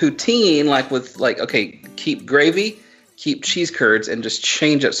should do poutine okay, keep gravy, keep cheese curds, and just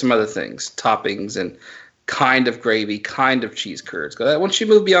change up some other things, toppings, and kind of gravy, kind of cheese curds. Once you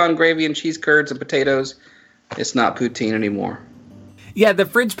move beyond gravy and cheese curds and potatoes, it's not poutine anymore. Yeah, the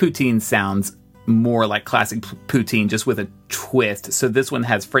French poutine sounds more like classic poutine, just with a twist. So this one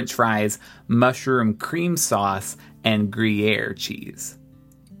has French fries, mushroom cream sauce, and Gruyere cheese.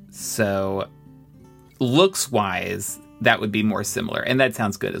 So looks-wise, that would be more similar, and that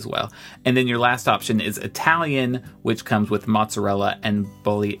sounds good as well. And then your last option is Italian, which comes with mozzarella and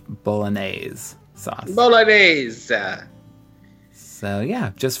bolognese sauce. Bolognese! So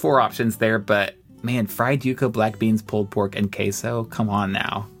yeah, just 4 options there, but man, fried yuca, black beans, pulled pork, and queso, come on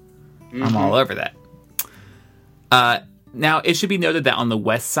now. Mm-hmm. I'm all over that. Now, it should be noted that on the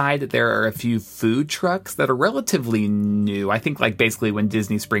west side, there are a few food trucks that are relatively new. I think basically when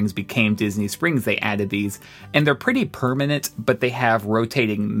Disney Springs became Disney Springs, they added these. And they're pretty permanent, but they have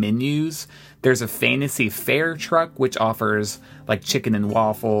rotating menus. There's a Fantasy Fair truck, which offers chicken and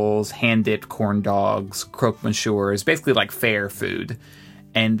waffles, hand-dipped corn dogs, croque monsieurs, basically fair food.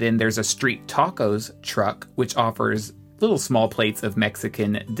 And then there's a Street Tacos truck, which offers little small plates of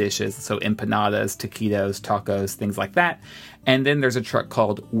Mexican dishes, so empanadas, taquitos, tacos, things like that. And then there's a truck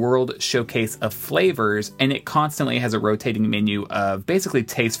called World Showcase of Flavors, and it constantly has a rotating menu of basically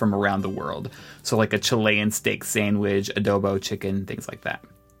tastes from around the world. So a Chilean steak sandwich, adobo chicken, things like that.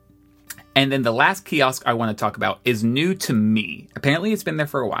 And then the last kiosk I want to talk about is new to me. Apparently it's been there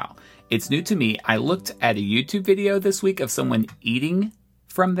for a while. It's new to me. I looked at a YouTube video this week of someone eating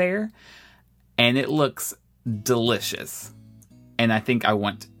from there, and it looks delicious. And I think I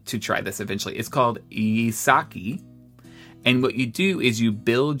want to try this eventually. It's called Yisaki. And what you do is you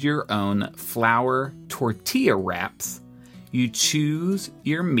build your own flour tortilla wraps. You choose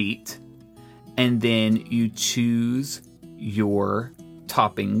your meat, and then you choose your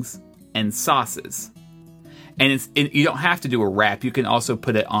toppings and sauces. And you don't have to do a wrap. You can also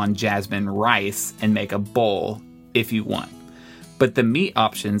put it on jasmine rice and make a bowl if you want. But the meat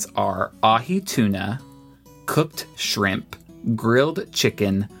options are ahi tuna, cooked shrimp, grilled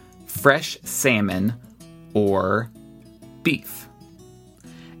chicken, fresh salmon, or beef.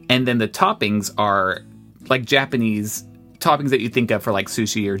 And then the toppings are Japanese toppings that you think of for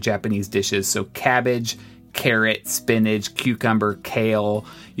sushi or Japanese dishes. So cabbage, carrot, spinach, cucumber, kale.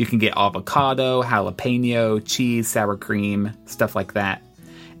 You can get avocado, jalapeno, cheese, sour cream, stuff like that.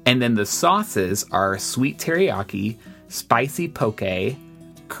 And then the sauces are sweet teriyaki, spicy poke,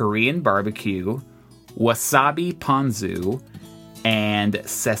 Korean barbecue, wasabi ponzu, and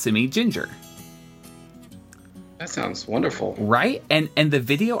sesame ginger. That sounds wonderful. Right? And the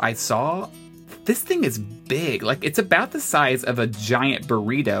video I saw, this thing is big. It's about the size of a giant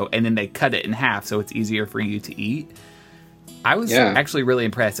burrito, and then they cut it in half so it's easier for you to eat. I was actually really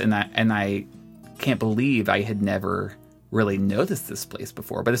impressed, and I can't believe I had never really noticed this place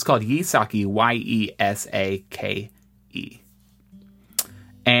before. But it's called Yisaki, Yesake.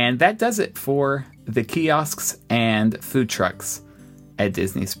 And that does it for the kiosks and food trucks at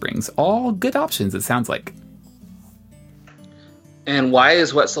Disney Springs. All good options, it sounds like. And why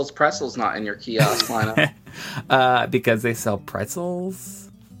is Wetzel's Pretzels not in your kiosk lineup? Because they sell pretzels.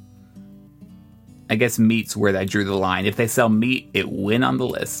 I guess meat's where I drew the line. If they sell meat, it went on the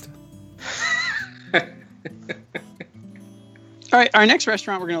list. All right, our next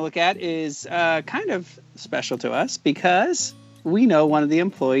restaurant we're going to look at is kind of special to us because we know one of the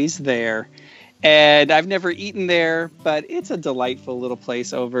employees there. And I've never eaten there, but it's a delightful little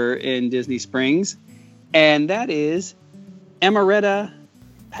place over in Disney Springs. And that is Amaretta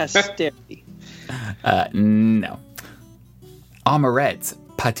Patisserie. No. Amarette's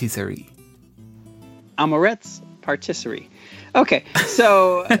Patisserie. Amarette's Patisserie. Okay,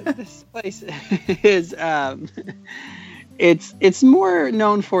 so this place is... It's more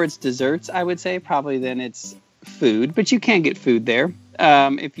known for its desserts, I would say, probably than its food. But you can get food there.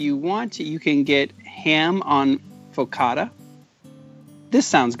 If you want to, you can get ham on focaccia. This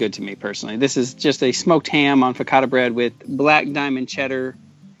sounds good to me, personally. This is just a smoked ham on focaccia bread with black diamond cheddar,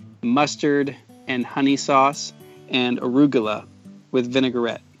 mustard, and honey sauce and arugula with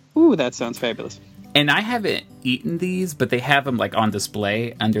vinaigrette. Ooh, that sounds fabulous. And I haven't eaten these, but they have them like on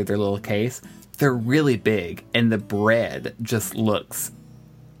display under their little case. They're really big, and the bread just looks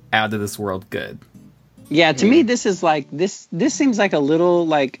out of this world good. Yeah, to me, this is like this seems like a little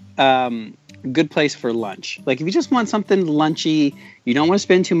like good place for lunch. Like if you just want something lunchy, you don't want to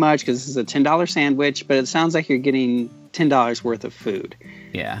spend too much because this is a $10 sandwich, but it sounds like you're getting $10 worth of food.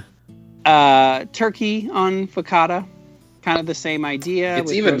 Yeah. Turkey on focaccia, kind of the same idea.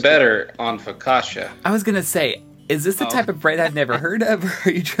 It's even better on focaccia. I was gonna say, is this the type of bread I've never heard of, or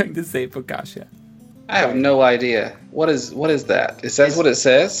are you trying to say focaccia? I have no idea. What is that? Is that what it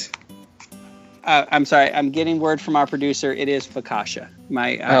says? I'm sorry. I'm getting word from our producer. It is focaccia.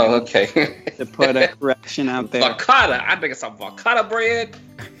 Okay. To put a correction out there. Focaccia. I think it's some focaccia bread.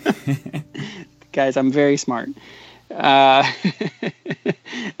 Guys, I'm very smart.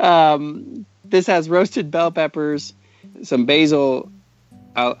 This has roasted bell peppers, some basil,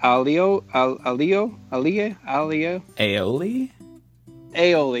 aioli,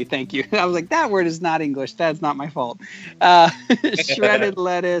 thank you. I was like, that word is not English. That's not my fault. Shredded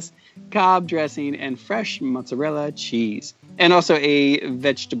lettuce, Cobb dressing, and fresh mozzarella cheese. And also a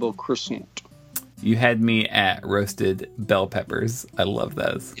vegetable croissant. You had me at roasted bell peppers. I love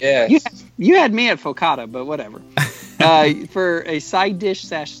those. Yes. You had me at focaccia, but whatever. For a side dish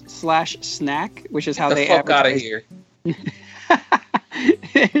slash snack, which is how Get they the fuck out of advertise. here.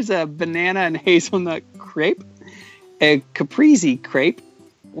 There's a banana and hazelnut crepe, a caprese crepe.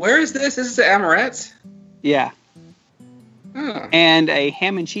 Where is this? This is the Amorette's? Yeah. Huh. And a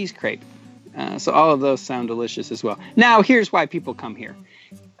ham and cheese crepe. So all of those sound delicious as well. Now, here's why people come here.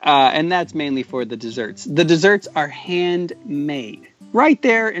 And that's mainly for the desserts. The desserts are handmade. Right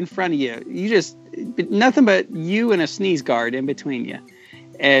there in front of you. You just, nothing but you and a sneeze guard in between you.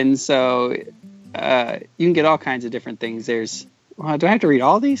 And so you can get all kinds of different things. There's, well, do I have to read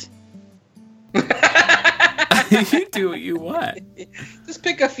all these? You do what you want. Just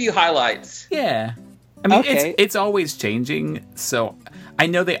pick a few highlights. Yeah. I mean, Okay. it's always changing, so I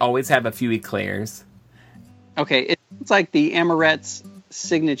know they always have a few eclairs. Okay, it's like the Amorette's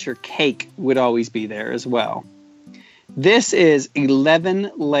signature cake would always be there as well. This is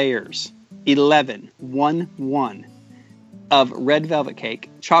 11 layers, 1 of red velvet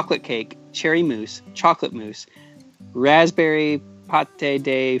cake, cherry mousse, chocolate mousse, raspberry pâte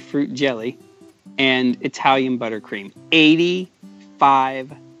de fruit jelly, and Italian buttercream.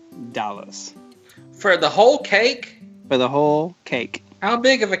 $85 For the whole cake? for the whole cake. How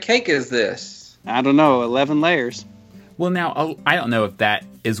big of a cake is this? I don't know, 11 layers. Well, now, I don't know if that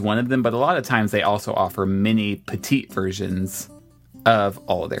is one of them, but a lot of times they also offer mini petite versions of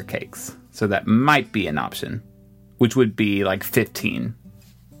all of their cakes. So that might be an option, which would be like 15.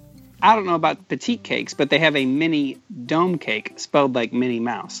 I don't know about petite cakes, but they have a mini dome cake spelled like Minnie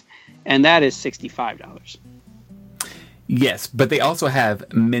Mouse, and that is $65. Yes, but they also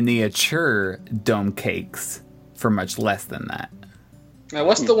have miniature dome cakes for much less than that. Now,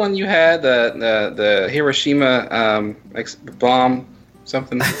 what's the one you had? The Hiroshima bomb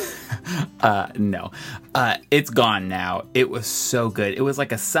something? No. It's gone now. It was so good. It was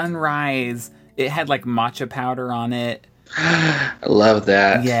like a sunrise. It had like matcha powder on it. I love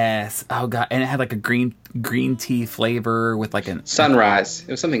that. Yes. Oh god. And it had like a green tea flavor with like a Sunrise.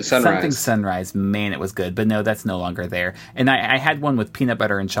 It was something sunrise. Something sunrise. Man, it was good. But no, that's no longer there. And I had one with peanut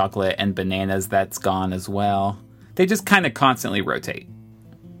butter and chocolate and bananas. That's gone as well. They just kind of constantly rotate.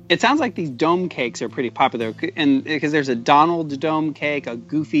 It sounds like these dome cakes are pretty popular, and because there's a Donald dome cake, a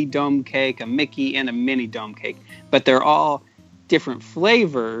Goofy dome cake, a Mickey, and a mini dome cake, but they're all different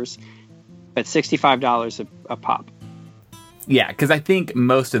flavors, but $65 a pop. Yeah, because I think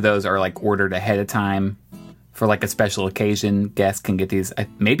most of those are like ordered ahead of time for like a special occasion. Guests can get these,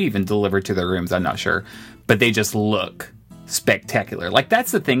 maybe even delivered to their rooms. I'm not sure, but they just look spectacular. Like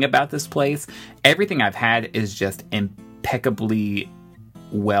that's the thing about this place. Everything I've had is just impeccably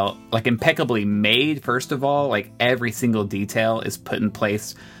made. First of all, like every single detail is put in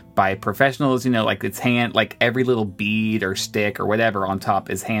place by professionals, like it's like every little bead or stick or whatever on top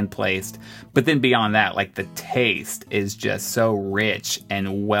is hand placed. But then beyond that, like the taste is just so rich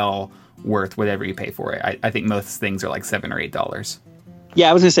and well worth whatever you pay for it. I think most things are like $7 or $8. Yeah,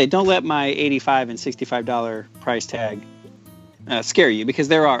 I was gonna say, don't let my $85 and $65 price tag scare you, because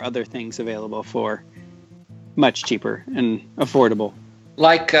there are other things available for much cheaper and affordable.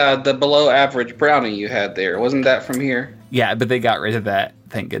 Like the below average brownie you had there. Wasn't that from here? Yeah, but they got rid of that.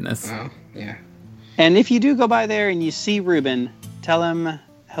 Thank goodness. Oh, yeah. And if you do go by there and you see Ruben, tell him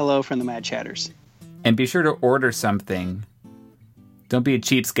hello from the Mad Chatters. And be sure to order something Don't be a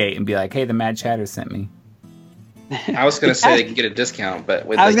cheapskate and be like, hey, the Mad Chatter sent me. I was going to say they can get a discount, but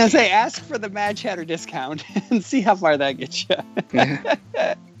I was going to say ask for the Mad Chatter discount and see how far that gets you.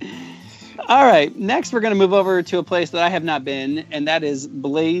 All right, next we're going to move over to a place that I have not been, and that is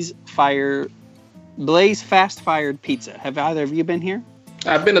Blaze Fast Fired Pizza. Have either of you been here?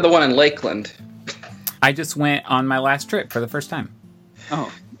 I've been to the one in Lakeland. I just went on my last trip for the first time. Oh,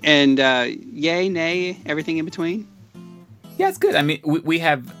 and yay, nay, everything in between? Yeah, it's good. I mean, we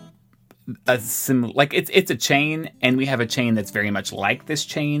have a similar, like it's a chain, and we have a chain that's very much like this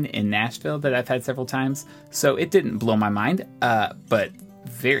chain in Nashville that I've had several times. So it didn't blow my mind, but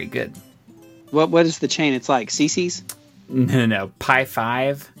very good. What is the chain? It's like CC's? No, Pie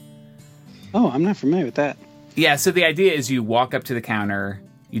 5. Oh, I'm not familiar with that. Yeah, so the idea is you walk up to the counter,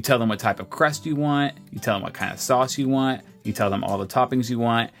 you tell them what type of crust you want, you tell them what kind of sauce you want, you tell them all the toppings you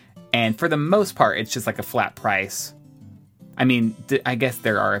want, and for the most part, it's just like a flat price. I mean, I guess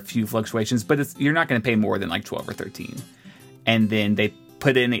there are a few fluctuations, but you're not going to pay more than like 12 or 13. And then they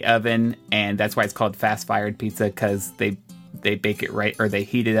put it in the oven, and that's why it's called fast-fired pizza, because they bake it right, or they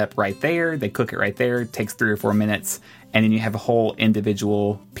heat it up right there, they cook it right there, it takes 3 or 4 minutes, and then you have a whole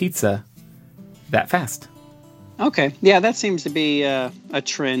individual pizza that fast. Okay, yeah, that seems to be a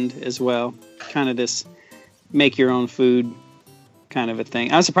trend as well. Kind of this make your own food kind of a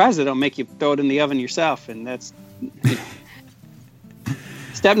thing. I'm surprised they don't make you throw it in the oven yourself, and that's...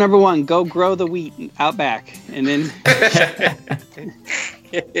 Step number 1, go grow the wheat out back. And then...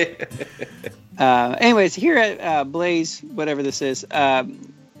 anyways, here at Blaze, whatever this is,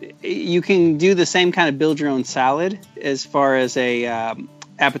 you can do the same kind of build your own salad as far as a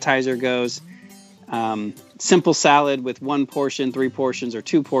appetizer goes. Simple salad with 1 portion, 3 portions, or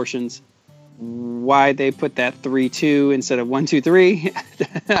 2 portions. Why they put that 3-2 instead of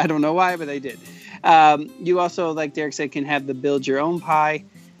 1-2-3, I don't know why, but they did. You also, like Derek said, can have the build your own pie,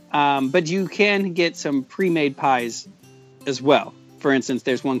 but you can get some pre-made pies as well. For instance,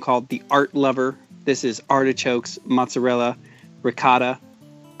 there's one called the Art Lover. This is artichokes, mozzarella, ricotta,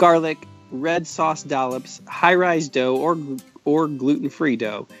 garlic, red sauce dollops, high-rise dough, or gluten-free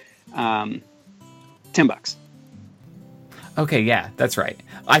dough. $10. Okay, yeah, that's right.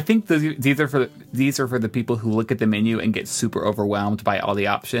 I think these are for the people who look at the menu and get super overwhelmed by all the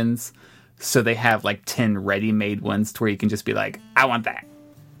options. So they have like 10 ready-made ones to where you can just be like, I want that.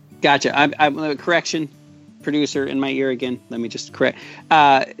 Gotcha. I'm a correction. Producer in my ear again. Let me just correct.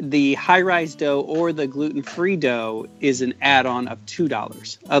 The high-rise dough or the gluten-free dough is an add-on of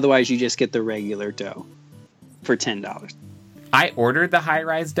 $2. Otherwise, you just get the regular dough for $10. I ordered the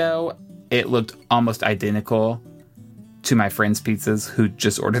high-rise dough. It looked almost identical to my friend's pizzas who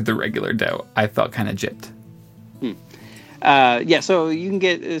just ordered the regular dough. I felt kind of gypped. Yeah, so you can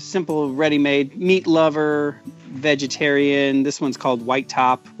get a simple ready-made meat lover, vegetarian. This one's called White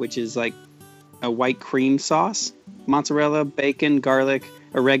Top, which is like a white cream sauce, mozzarella, bacon, garlic,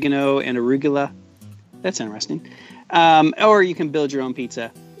 oregano, and arugula. That's interesting. Or you can build your own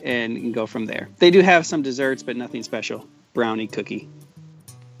pizza and go from there. They do have some desserts, but nothing special. Brownie, cookie.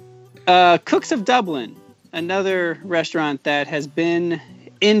 Cooks of Dublin, another restaurant that has been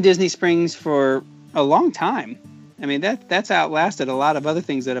in Disney Springs for a long time. I mean, that's outlasted a lot of other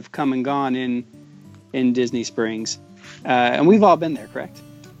things that have come and gone in Disney Springs. And we've all been there, correct?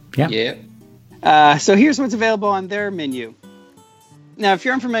 Yeah. So here's what's available on their menu. Now, if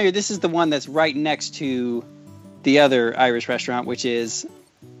you're unfamiliar, this is the one that's right next to the other Irish restaurant, which is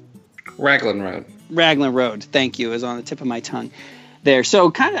Raglan Road. Raglan Road. Thank you. It was on the tip of my tongue there.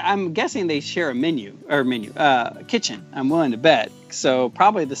 So kind of, I'm guessing they share a kitchen. I'm willing to bet. So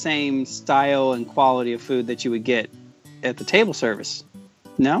probably the same style and quality of food that you would get at the table service.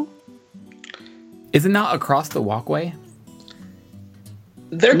 No? Is it not across the walkway?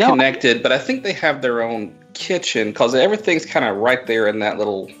 They're connected, but I think they have their own kitchen because everything's kind of right there in that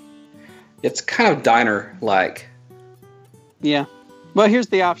little... It's kind of diner-like. Yeah. Well, here's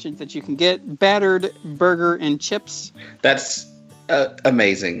the options that you can get. Battered burger and chips. That's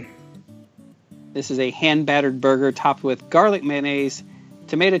amazing. This is a hand-battered burger topped with garlic mayonnaise,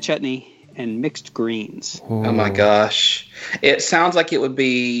 tomato chutney, and mixed greens. Ooh. Oh my gosh. It sounds like it would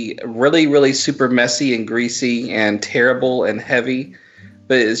be really, really super messy and greasy and terrible and heavy,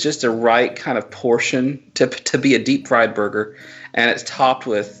 but it's just a right kind of portion to be a deep-fried burger, and it's topped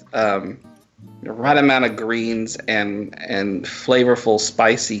with the right amount of greens and flavorful,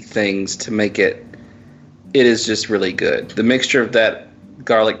 spicy things to make it. It is just really good. The mixture of that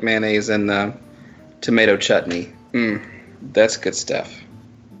garlic mayonnaise and the tomato chutney, that's good stuff.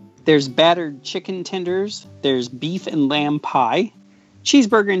 There's battered chicken tenders. There's beef and lamb pie,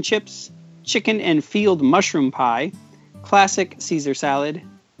 cheeseburger and chips, chicken and field mushroom pie, classic Caesar salad,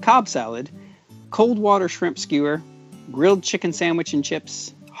 Cobb salad, cold water shrimp skewer, grilled chicken sandwich and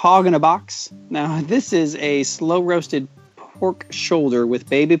chips, hog in a box. Now, this is a slow roasted pork shoulder with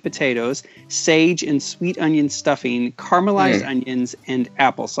baby potatoes, sage and sweet onion stuffing, caramelized onions, and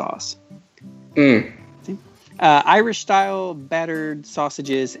applesauce. Irish style battered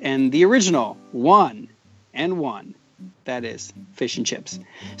sausages, and the original 1 and 1. That is fish and chips.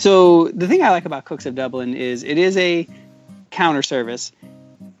 So the thing I like about Cooks of Dublin is it is a counter service,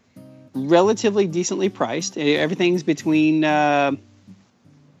 relatively decently priced. Everything's between 10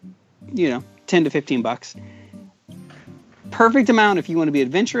 to $15. Perfect amount if you want to be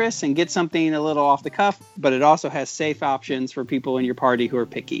adventurous and get something a little off the cuff, but it also has safe options for people in your party who are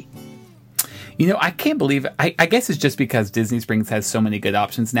picky. I can't believe it. I guess it's just because Disney Springs has so many good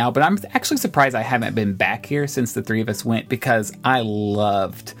options now, but I'm actually surprised I haven't been back here since the three of us went, because I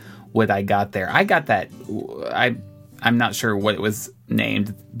loved what I got there. I got that, I'm not sure what it was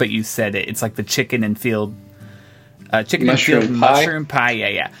named, but you said it. It's like the chicken and field mushroom pie.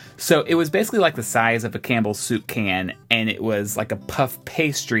 Yeah. So it was basically like the size of a Campbell's soup can, and it was like a puff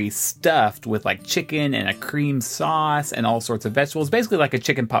pastry stuffed with like chicken and a cream sauce and all sorts of vegetables. Basically like a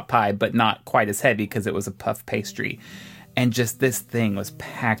chicken pot pie, but not quite as heavy because it was a puff pastry. And just this thing was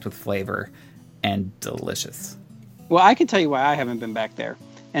packed with flavor and delicious. Well, I can tell you why I haven't been back there.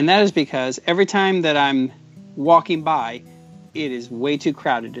 And that is because every time that I'm walking by, it is way too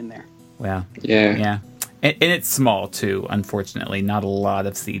crowded in there. Wow. Yeah. And it's small, too, unfortunately. Not a lot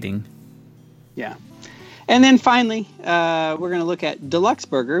of seating. Yeah. And then finally, we're going to look at Deluxe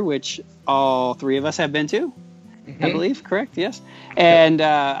Burger, which all three of us have been to, I believe. Correct? Yes. And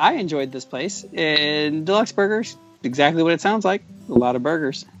I enjoyed this place. And Deluxe Burgers, exactly what it sounds like. A lot of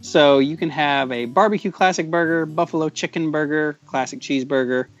burgers. So you can have a barbecue classic burger, buffalo chicken burger, classic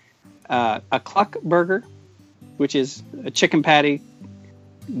cheeseburger, a cluck burger, which is a chicken patty,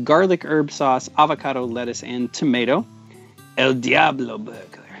 garlic herb sauce, avocado, lettuce, and tomato. El Diablo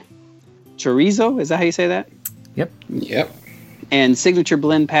Burger. Chorizo, is that how you say that? Yep. And signature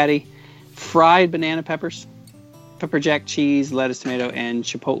blend patty, fried banana peppers, pepper jack cheese, lettuce, tomato, and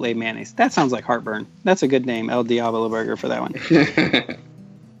chipotle mayonnaise. That sounds like heartburn. That's a good name, El Diablo Burger, for that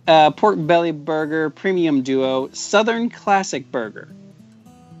one. Pork belly burger, premium duo, Southern classic burger.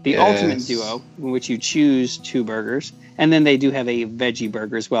 The ultimate duo, in which you choose 2 burgers. And then they do have a veggie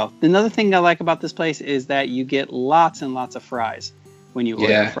burger as well. Another thing I like about this place is that you get lots and lots of fries when you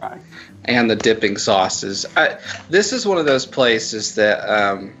order a fry. And the dipping sauces. This is one of those places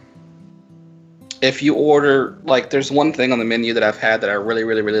that if you order, like, there's one thing on the menu that I've had that I really,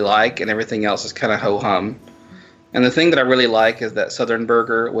 really, really like, and everything else is kind of ho-hum. And the thing that I really like is that Southern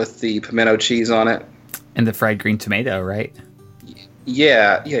burger with the pimento cheese on it. And the fried green tomato, right?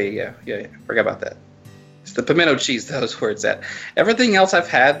 Yeah. Forgot about that. It's the pimento cheese, though, is where it's at. Everything else I've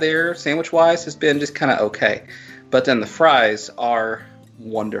had there, sandwich-wise, has been just kind of okay. But then the fries are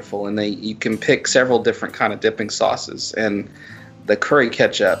wonderful, and you can pick several different kind of dipping sauces, and the curry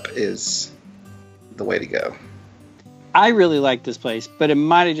ketchup is the way to go. I really liked this place, but it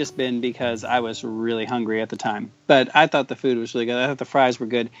might have just been because I was really hungry at the time. But I thought the food was really good. I thought the fries were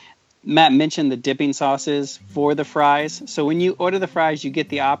good. Matt mentioned the dipping sauces for the fries. So when you order the fries, you get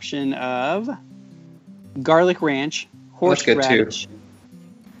the option of garlic ranch, horseradish. Too.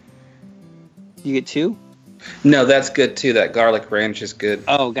 You get 2? No, that's good too. That garlic ranch is good.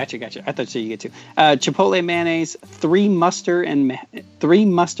 Oh, gotcha. I thought you get 2. Chipotle mayonnaise, 3 mustard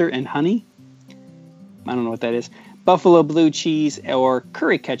and honey. I don't know what that is. Buffalo blue cheese or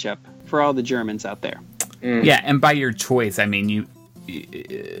curry ketchup for all the Germans out there. Yeah, and by your choice, I mean you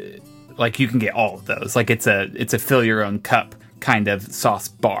can get all of those. Like it's a fill your own cup kind of sauce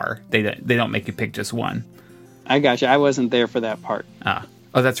bar. They don't make you pick just one. I gotcha. I wasn't there for that part.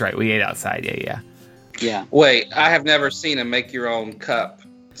 Oh, that's right. We ate outside. Yeah. Wait, I have never seen a make your own cup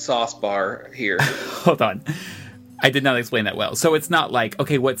sauce bar here. Hold on. I did not explain that well. So it's not like,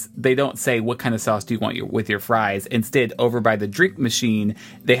 okay, they don't say what kind of sauce do you want with your fries. Instead, over by the drink machine,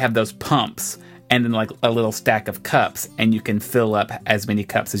 they have those pumps and then like a little stack of cups, and you can fill up as many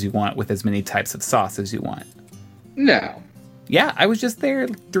cups as you want with as many types of sauce as you want. No. Yeah, I was just there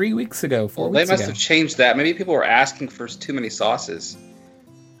 3 weeks ago, 4 weeks ago. They must have changed that. Maybe people were asking for too many sauces.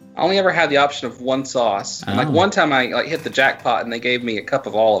 I only ever had the option of one sauce. And like one time I hit the jackpot and they gave me a cup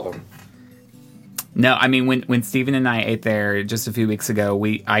of all of them. No, I mean, when Steven and I ate there just a few weeks ago,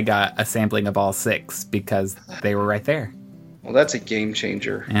 I got a sampling of all 6 because they were right there. Well, that's a game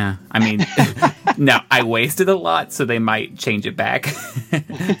changer. Yeah, I mean, no, I wasted a lot, so they might change it back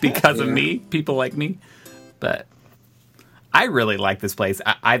because of me, people like me. But I really like this place.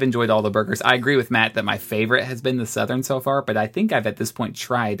 I've enjoyed all the burgers. I agree with Matt that my favorite has been the Southern so far, but I think I've at this point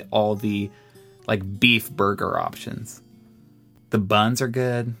tried all the like beef burger options. The buns are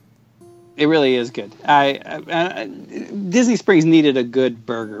good. It really is good. Disney Springs needed a good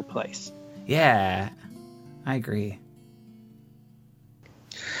burger place. Yeah, I agree.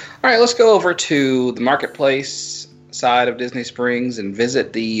 All right, let's go over to the marketplace side of Disney Springs and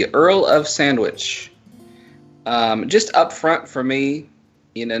visit the Earl of Sandwich. Just up front for me,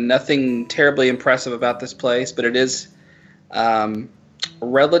 nothing terribly impressive about this place, but it is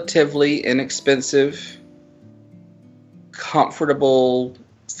relatively inexpensive, comfortable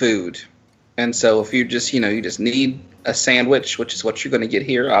food. And so if you just, you just need a sandwich, which is what you're going to get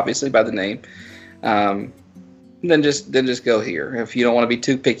here, obviously by the name, then just go here. If you don't want to be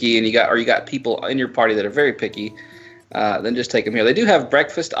too picky and you got people in your party that are very picky, then just take them here. They do have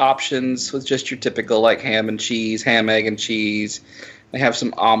breakfast options with just your typical like ham, egg and cheese. They have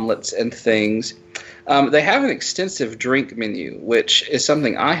some omelets and things. They have an extensive drink menu, which is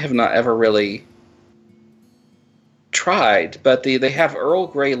something I have not ever really tried. But they have Earl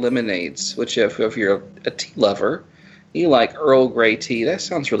Grey lemonades, which if you're a tea lover, you like Earl Grey tea. That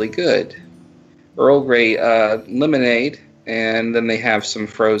sounds really good. Earl Grey lemonade, and then they have some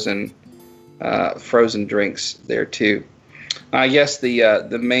frozen drinks there too. I guess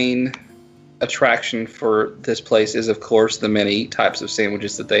the main attraction for this place is, of course, the many types of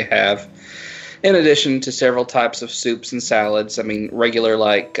sandwiches that they have, in addition to several types of soups and salads. I mean, regular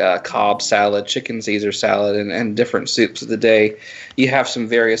like Cobb salad, chicken Caesar salad, and different soups of the day. You have some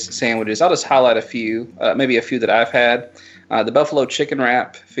various sandwiches. I'll just highlight a few, maybe a few that I've had. The buffalo chicken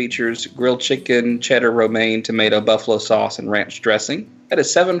wrap features grilled chicken, cheddar, romaine, tomato, buffalo sauce, and ranch dressing. That is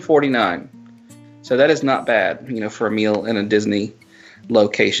 $7.49. So that is not bad, for a meal in a Disney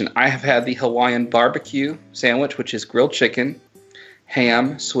location. I have had the Hawaiian barbecue sandwich, which is grilled chicken,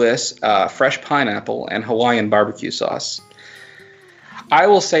 ham, Swiss, fresh pineapple, and Hawaiian barbecue sauce. I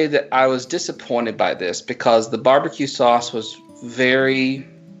will say that I was disappointed by this because the barbecue sauce was very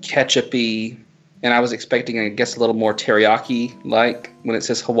ketchup-y, and I was expecting, I guess, a little more teriyaki-like when it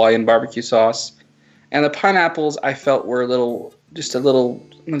says Hawaiian barbecue sauce. And the pineapples I felt were just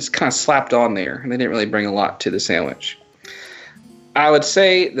kind of slapped on there, and they didn't really bring a lot to the sandwich. I would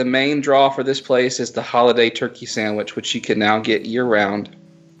say the main draw for this place is the holiday turkey sandwich, which you can now get year-round,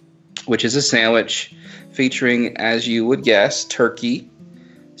 which is a sandwich featuring, as you would guess, turkey,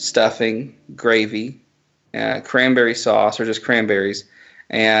 stuffing, gravy, cranberry sauce, or just cranberries,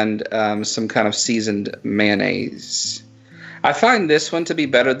 and some kind of seasoned mayonnaise. I find this one to be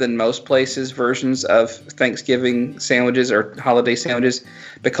better than most places' versions of Thanksgiving sandwiches or holiday sandwiches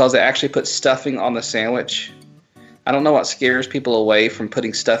because they actually put stuffing on the sandwich. I don't know what scares people away from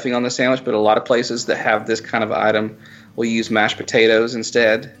putting stuffing on the sandwich, but a lot of places that have this kind of item will use mashed potatoes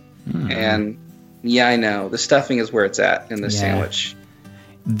instead. And yeah, I know. The stuffing is where it's at in the sandwich.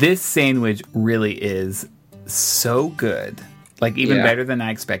 This sandwich really is so good. Like, even better than I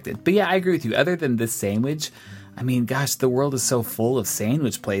expected. But yeah, I agree with you. Other than this sandwich, I mean, gosh, the world is so full of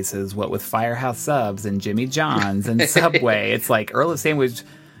sandwich places. What with Firehouse Subs and Jimmy John's and Subway. It's like Earl of Sandwich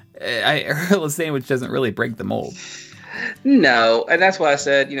doesn't really break the mold. No, and that's why I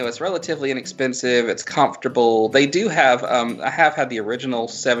said, it's relatively inexpensive. It's comfortable. They do have, I have had the original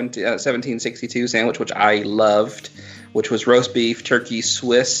 1762 sandwich, which I loved, which was roast beef, turkey,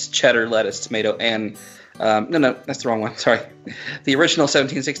 Swiss, cheddar, lettuce, tomato, and no, that's the wrong one. Sorry. The original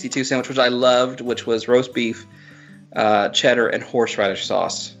 1762 sandwich, which I loved, which was roast beef, cheddar, and horseradish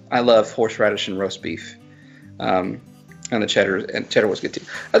sauce. I love horseradish and roast beef. And the cheddar was good too.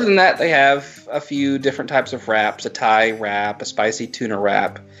 Other than that, they have a few different types of wraps, a Thai wrap, a spicy tuna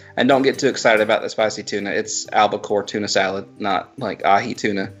wrap. And don't get too excited about the spicy tuna. It's albacore tuna salad, not like ahi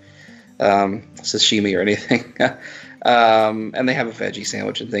tuna, sashimi or anything. And they have a veggie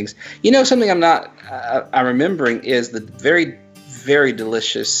sandwich and things. Something I'm remembering is the very, very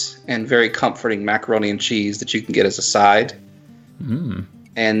delicious and very comforting macaroni and cheese that you can get as a side.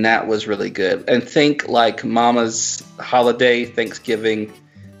 And that was really good. And think like Mama's holiday Thanksgiving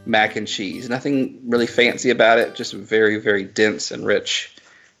mac and cheese. Nothing really fancy about it, just very, very dense and rich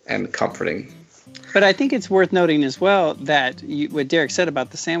and comforting. But I think it's worth noting as well that what Derek said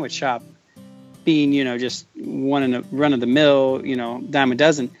about the sandwich shop being, just run of the mill, dime a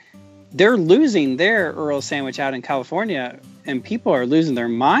dozen. They're losing their Earl sandwich out in California, and people are losing their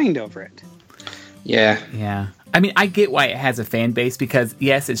mind over it. Yeah. I mean, I get why it has a fan base because,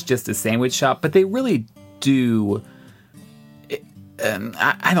 yes, it's just a sandwich shop, but they really do.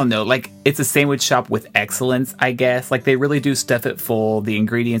 I don't know, like it's a sandwich shop with excellence, I guess. Like they really do stuff it full. The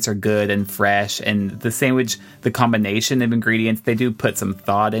ingredients are good and fresh, and the sandwich, the combination of ingredients, they do put some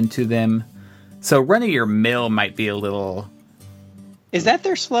thought into them. So run of your mill might be a little. Is that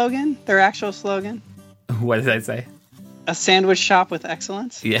their slogan? Their actual slogan? What did I say? A sandwich shop with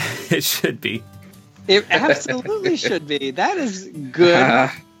excellence? Yeah, it should be. It absolutely should be. That is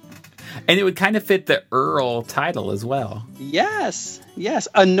good. And it would kind of fit the Earl title as well. Yes.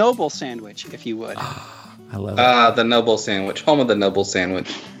 A noble sandwich, if you would. I love it. The Noble Sandwich. Home of the Noble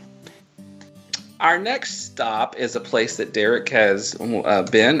Sandwich. Our next stop is a place that Derek has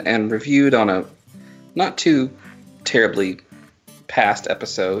been and reviewed on a not too terribly past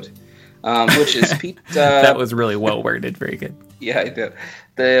episode, which is Pizza. That was really well worded. Very good. Yeah, I did.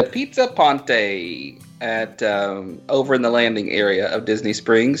 The Pizza Ponte at over in the landing area of Disney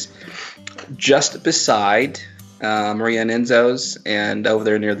Springs, just beside Maria and Enzo's, and over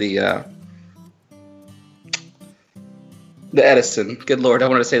there near the Edison. Good Lord, I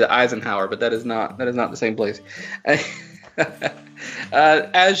wanted to say the Eisenhower, but that is not the same place.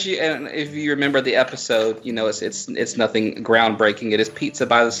 If you remember the episode, you know it's nothing groundbreaking. It is pizza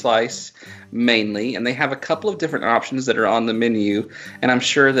by the slice mainly, and they have a couple of different options that are on the menu, and I'm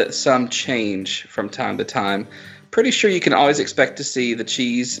sure that some change from time to time. Pretty sure you can always expect to see the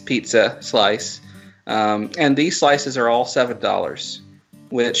cheese pizza slice, and these slices are all $7,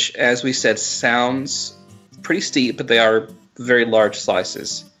 which, as we said, sounds pretty steep, but they are very large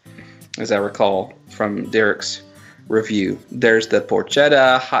slices, as I recall from Derek's review. There's the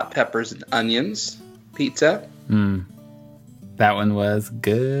porchetta, hot peppers and onions pizza. That one was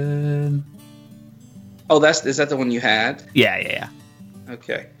good. Oh, is that the one you had? Yeah.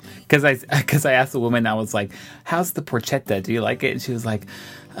 Okay. Because I asked the woman, I was like, "How's the porchetta? Do you like it?" And she was like,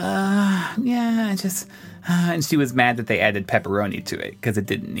 "Yeah, I just." And she was mad that they added pepperoni to it because it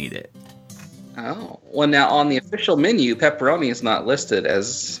didn't need it. Oh, well, now on the official menu, pepperoni is not listed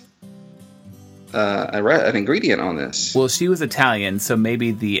as an ingredient on this. Well, she was Italian, so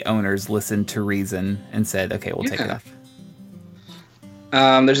maybe the owners listened to reason and said, "Okay, we'll take it off."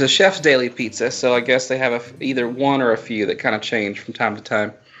 There's a Chef's Daily Pizza, so I guess they have either one or a few that kind of change from time to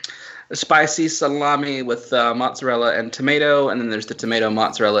time. A spicy salami with mozzarella and tomato, and then there's the tomato,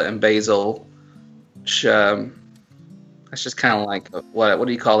 mozzarella, and basil. Which, that's just kind of like, what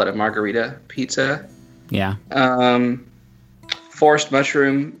do you call it, a margarita pizza? Yeah. Forced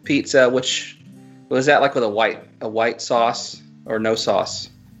mushroom pizza, which was that like with a white sauce or no sauce?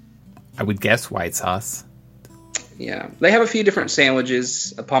 I would guess white sauce. Yeah, they have a few different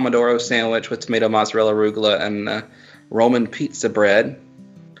sandwiches: a pomodoro sandwich with tomato, mozzarella, arugula, and Roman pizza bread.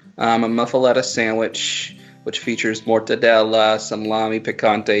 A muffaletta sandwich, which features mortadella, salami,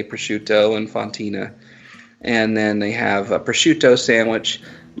 picante, prosciutto, and fontina. And then they have a prosciutto sandwich.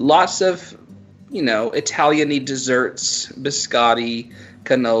 Lots of, Italian-y desserts, biscotti,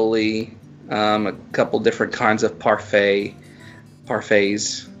 cannoli, a couple different kinds of parfaits.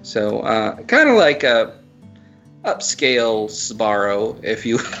 So kind of like a upscale Sbarro, if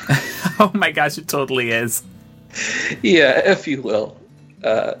you. Oh my gosh, it totally is. Yeah, if you will.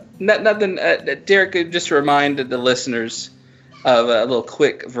 Nothing. Derek, just remind the listeners of a little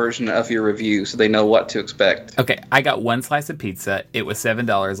quick version of your review so they know what to expect. Okay, I got one slice of pizza. It was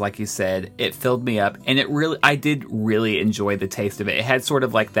 $7, like you said. It filled me up, and I did really enjoy the taste of it. It had sort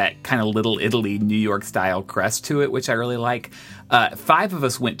of like that kind of Little Italy, New York style crust to it, which I really like. 5 of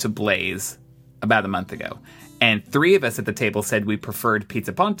us went to Blaze about a month ago, and 3 of us at the table said we preferred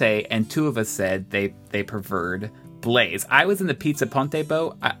Pizza Ponte, and 2 of us said they preferred Blaze. I was in the Pizza Ponte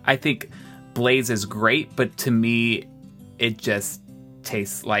boat. I think Blaze is great, but to me, it just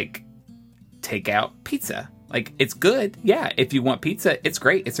tastes like takeout pizza. Like, it's good. Yeah, if you want pizza, it's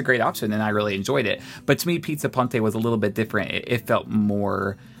great. It's a great option, and I really enjoyed it. But to me, Pizza Ponte was a little bit different. It felt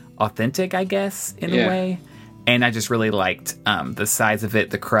more authentic, I guess, in a way. And I just really liked the size of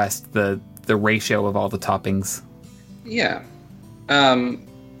it, the crust, the ratio of all the toppings. Yeah.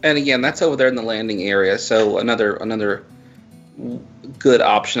 And again, that's over there in the landing area, so another good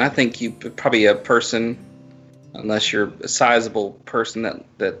option. I think you probably a person, unless you're a sizable person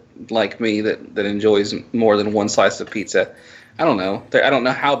that like me that enjoys more than one slice of pizza. I don't know. I don't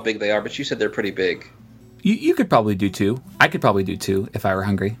know how big they are, but you said they're pretty big. You could probably do 2. I could probably do 2 if I were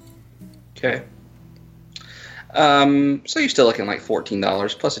hungry. Okay. So you're still looking like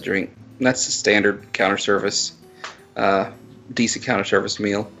 $14 plus a drink. And that's a standard counter service, decent counter service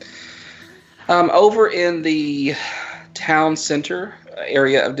meal. Over in the town center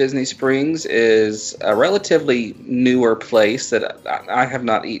area of Disney Springs is a relatively newer place that I have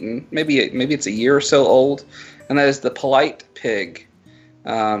not eaten. Maybe it's a year or so old, and that is the Polite Pig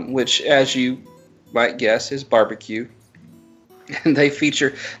which, as you might guess, is barbecue. And they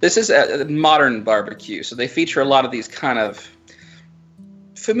feature, this is a modern barbecue, so they feature a lot of these kind of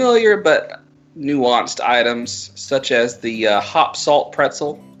familiar but nuanced items, such as the hop salt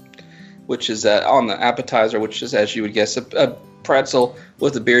pretzel, which is on the appetizer, which is, as you would guess, a pretzel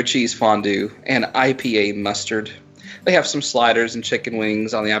with a beer cheese fondue and IPA mustard. They have some sliders and chicken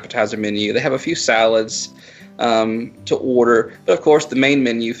wings on the appetizer menu. They have a few salads to order. But, of course, the main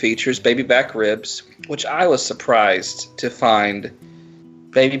menu features baby back ribs, which I was surprised to find.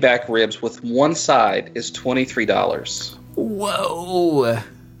 Baby back ribs with one side is $23. Whoa.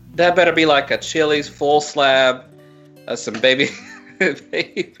 That better be like a Chili's full slab of some baby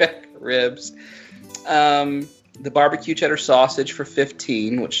back ribs. The barbecue cheddar sausage for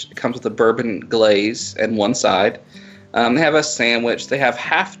 $15, which comes with a bourbon glaze and one side. They have a sandwich. They have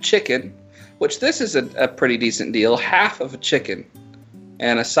half chicken, which this is a pretty decent deal. Half of a chicken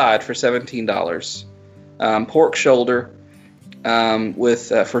and a side for $17. Pork shoulder for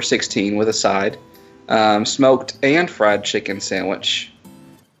 $16 with a side. Smoked and fried chicken sandwich.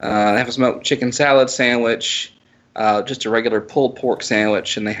 They have a smoked chicken salad sandwich, just a regular pulled pork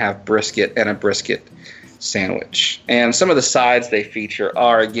sandwich, and they have brisket and a brisket sandwich. And some of the sides they feature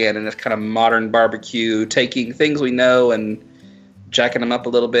are, again, in this kind of modern barbecue, taking things we know and jacking them up a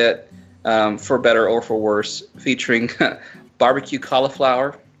little bit, for better or for worse, featuring barbecue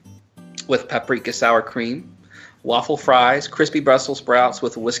cauliflower with paprika sour cream, waffle fries, crispy Brussels sprouts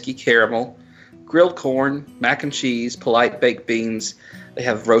with whiskey caramel, grilled corn, mac and cheese, polite baked beans. They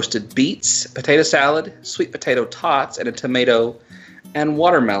have roasted beets, potato salad, sweet potato tots, and a tomato and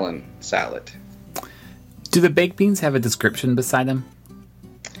watermelon salad. Do the baked beans have a description beside them?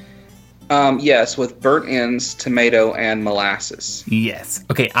 Yes, with burnt ends, tomato, and molasses. Yes.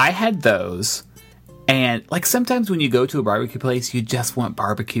 Okay, I had those. And, like, sometimes when you go to a barbecue place, you just want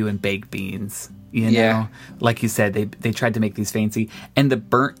barbecue and baked beans. You know? Yeah. Like you said, they tried to make these fancy. And the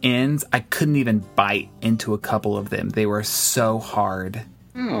burnt ends, I couldn't even bite into a couple of them. They were so hard.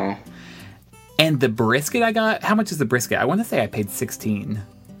 Oh. And the brisket I got, how much is the brisket? I want to say I paid $16.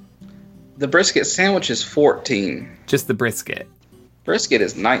 The brisket sandwich is $14. Just the brisket. Brisket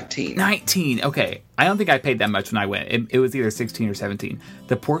is $19. $19. Okay. I don't think I paid that much when I went. It was either $16 or $17.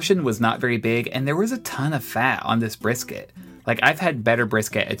 The portion was not very big, and there was a ton of fat on this brisket. Like, I've had better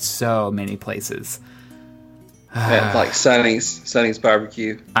brisket at so many places. Like Sonny's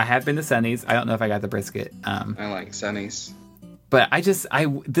barbecue. I have been to Sonny's. I don't know if I got the brisket. I like Sonny's. But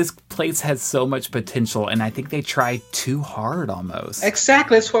this place has so much potential, and I think they try too hard almost.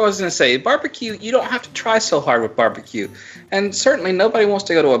 Exactly, that's what I was going to say. Barbecue, you don't have to try so hard with barbecue. And certainly nobody wants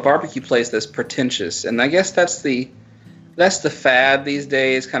to go to a barbecue place that's pretentious. And I guess that's the fad these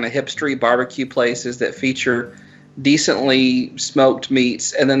days, kind of hipstery barbecue places that feature decently smoked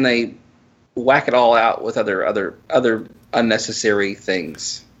meats, and then they whack it all out with other unnecessary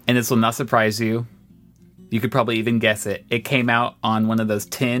things. And this will not surprise you. You could probably even guess it. It came out on one of those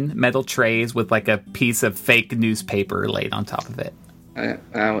tin metal trays with like a piece of fake newspaper laid on top of it.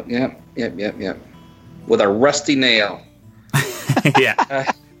 Yep. With a rusty nail.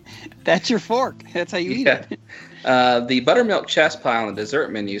 Yeah. That's your fork. That's how you eat it. The buttermilk chest pie on the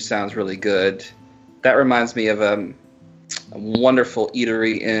dessert menu sounds really good. That reminds me of a wonderful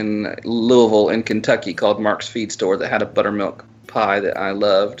eatery in Louisville in Kentucky called Mark's Feed Store that had a buttermilk pie that I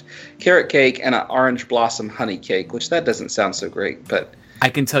loved. Carrot cake and an orange blossom honey cake, which that doesn't sound so great, but I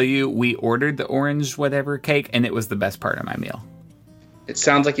can tell you we ordered the orange whatever cake, and it was the best part of my meal. It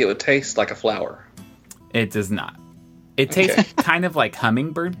sounds like it would taste like a flower. It does not. It tastes kind of like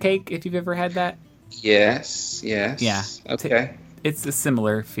hummingbird cake, if you've ever had that. Yes. Yeah. Okay. It's a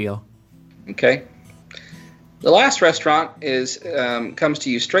similar feel. Okay. The last restaurant is comes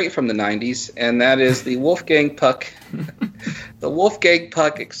to you straight from the 90s, and that is the Wolfgang Puck. The Wolfgang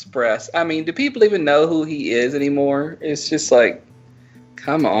Puck Express. I mean, do people even know who he is anymore? It's just like,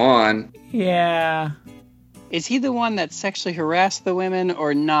 come on. Yeah. Is he the one that sexually harassed the women,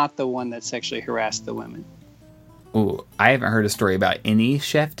 or not the one that sexually harassed the women? Ooh, I haven't heard a story about any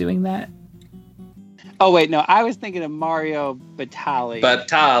chef doing that. Oh, wait, no. I was thinking of Mario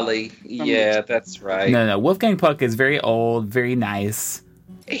Batali. Yeah, that's right. No. Wolfgang Puck is very old, very nice.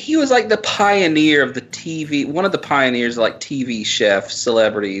 He was like the pioneer of the TV, one of the pioneers of like TV chef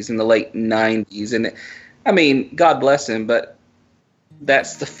celebrities in the late 90s. And I mean, God bless him, but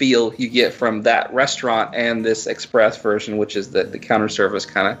that's the feel you get from that restaurant and this express version, which is the counter service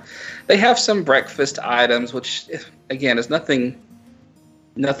kind of. They have some breakfast items, which, again, is nothing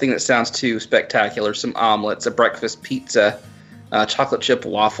that sounds too spectacular. Some omelets, a breakfast pizza, chocolate chip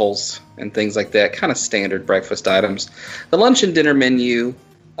waffles, and things like that. Kind of standard breakfast items. The lunch and dinner menu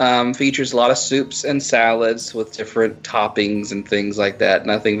features a lot of soups and salads with different toppings and things like that.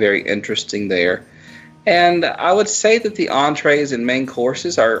 Nothing very interesting there. And I would say that the entrees and main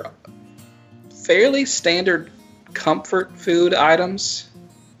courses are fairly standard comfort food items,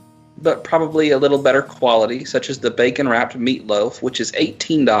 but probably a little better quality, such as the bacon-wrapped meatloaf, which is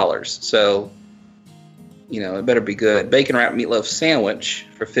 $18. So, it better be good. Bacon-wrapped meatloaf sandwich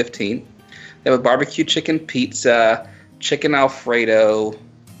for $15. They have a barbecue chicken pizza, chicken Alfredo,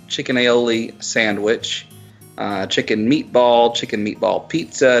 chicken aioli sandwich, chicken meatball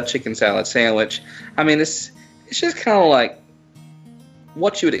pizza, chicken salad sandwich. I mean, it's just kind of like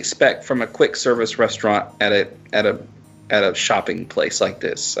what you would expect from a quick service restaurant at a shopping place like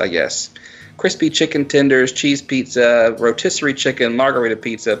this, I guess. Crispy chicken tenders, cheese pizza, rotisserie chicken, margarita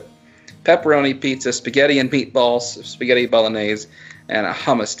pizza, pepperoni pizza, spaghetti and meatballs, spaghetti bolognese, and a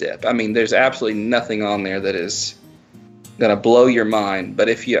hummus dip. I mean, there's absolutely nothing on there that is going to blow your mind. But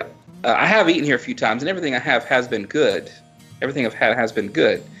if you... I have eaten here a few times, and everything I have has been good. Everything I've had has been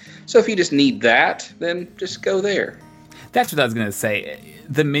good. So if you just need that, then just go there. That's what I was going to say.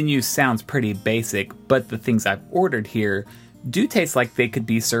 The menu sounds pretty basic, but the things I've ordered here do taste like they could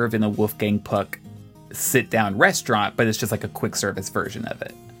be served in a Wolfgang Puck sit-down restaurant, but it's just like a quick service version of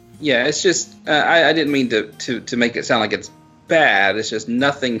it. Yeah, it's just... I didn't mean to make it sound like it's bad. It's just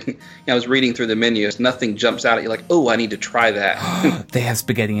nothing... I was reading through the menu. It's nothing jumps out at you like, oh, I need to try that. They have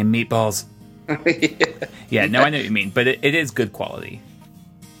spaghetti and meatballs. Yeah, no, I know what you mean, but it is good quality.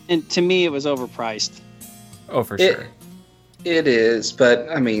 And to me, it was overpriced. Oh, for sure. It is, but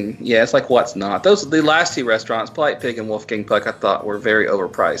I mean, yeah, it's like what's not. The last two restaurants, Polite Pig and Wolfgang Puck, I thought were very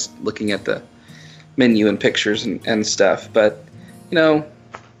overpriced. Looking at the menu and pictures and stuff, but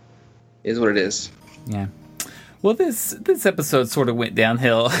is what it is. Yeah. Well, this episode sort of went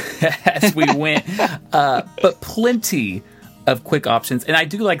downhill as we went, but plenty of quick options, and I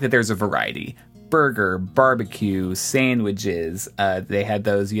do like that there's a variety. Burger, barbecue, sandwiches. They had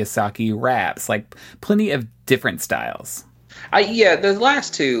those Yasaki wraps, like plenty of different styles. The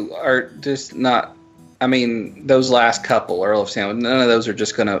last two are just not... I mean, those last couple, Earl of Sandwich, none of those are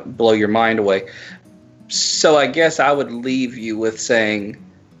just going to blow your mind away. So I guess I would leave you with saying,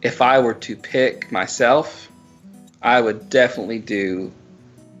 if I were to pick myself, I would definitely do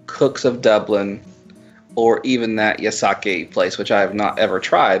Cooks of Dublin, or even that Yasaki place, which I have not ever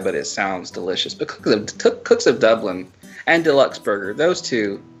tried, but it sounds delicious. But Cooks of Dublin and Deluxe Burger, those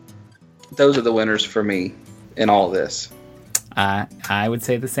are the winners for me in all this. I would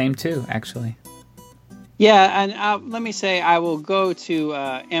say the same too, actually. Yeah, and let me say I will go to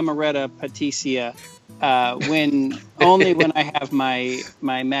Amaretta Patricia when I have my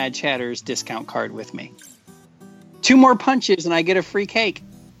Mad Chatters discount card with me. 2 more punches and I get a free cake.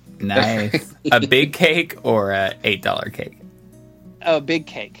 Nice. A big cake or a $8 cake? A big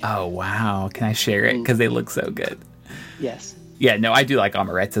cake. Oh, wow. Can I share it? Because they look so good. Yes. Yeah, no, I do like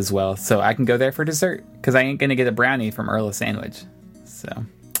Amarettas as well, so I can go there for dessert, because I ain't going to get a brownie from Earl of Sandwich. So,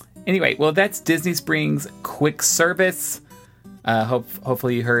 anyway, well, that's Disney Springs Quick Service.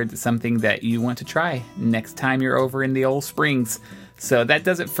 Hopefully you heard something that you want to try next time you're over in the old Springs. So that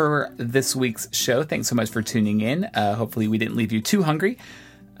does it for this week's show. Thanks so much for tuning in. Hopefully we didn't leave you too hungry.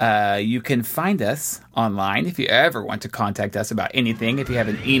 You can find us online if you ever want to contact us about anything. If you have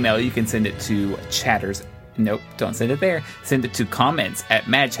an email, you can send it to chatters. Nope, don't send it there. Send it to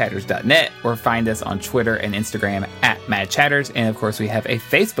comments@madchatters.net, or find us on Twitter and Instagram @madchatters. And of course, we have a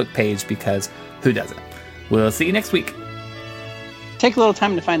Facebook page, because who doesn't? We'll see you next week. Take a little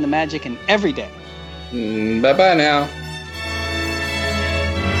time to find the magic in every day. Bye-bye now.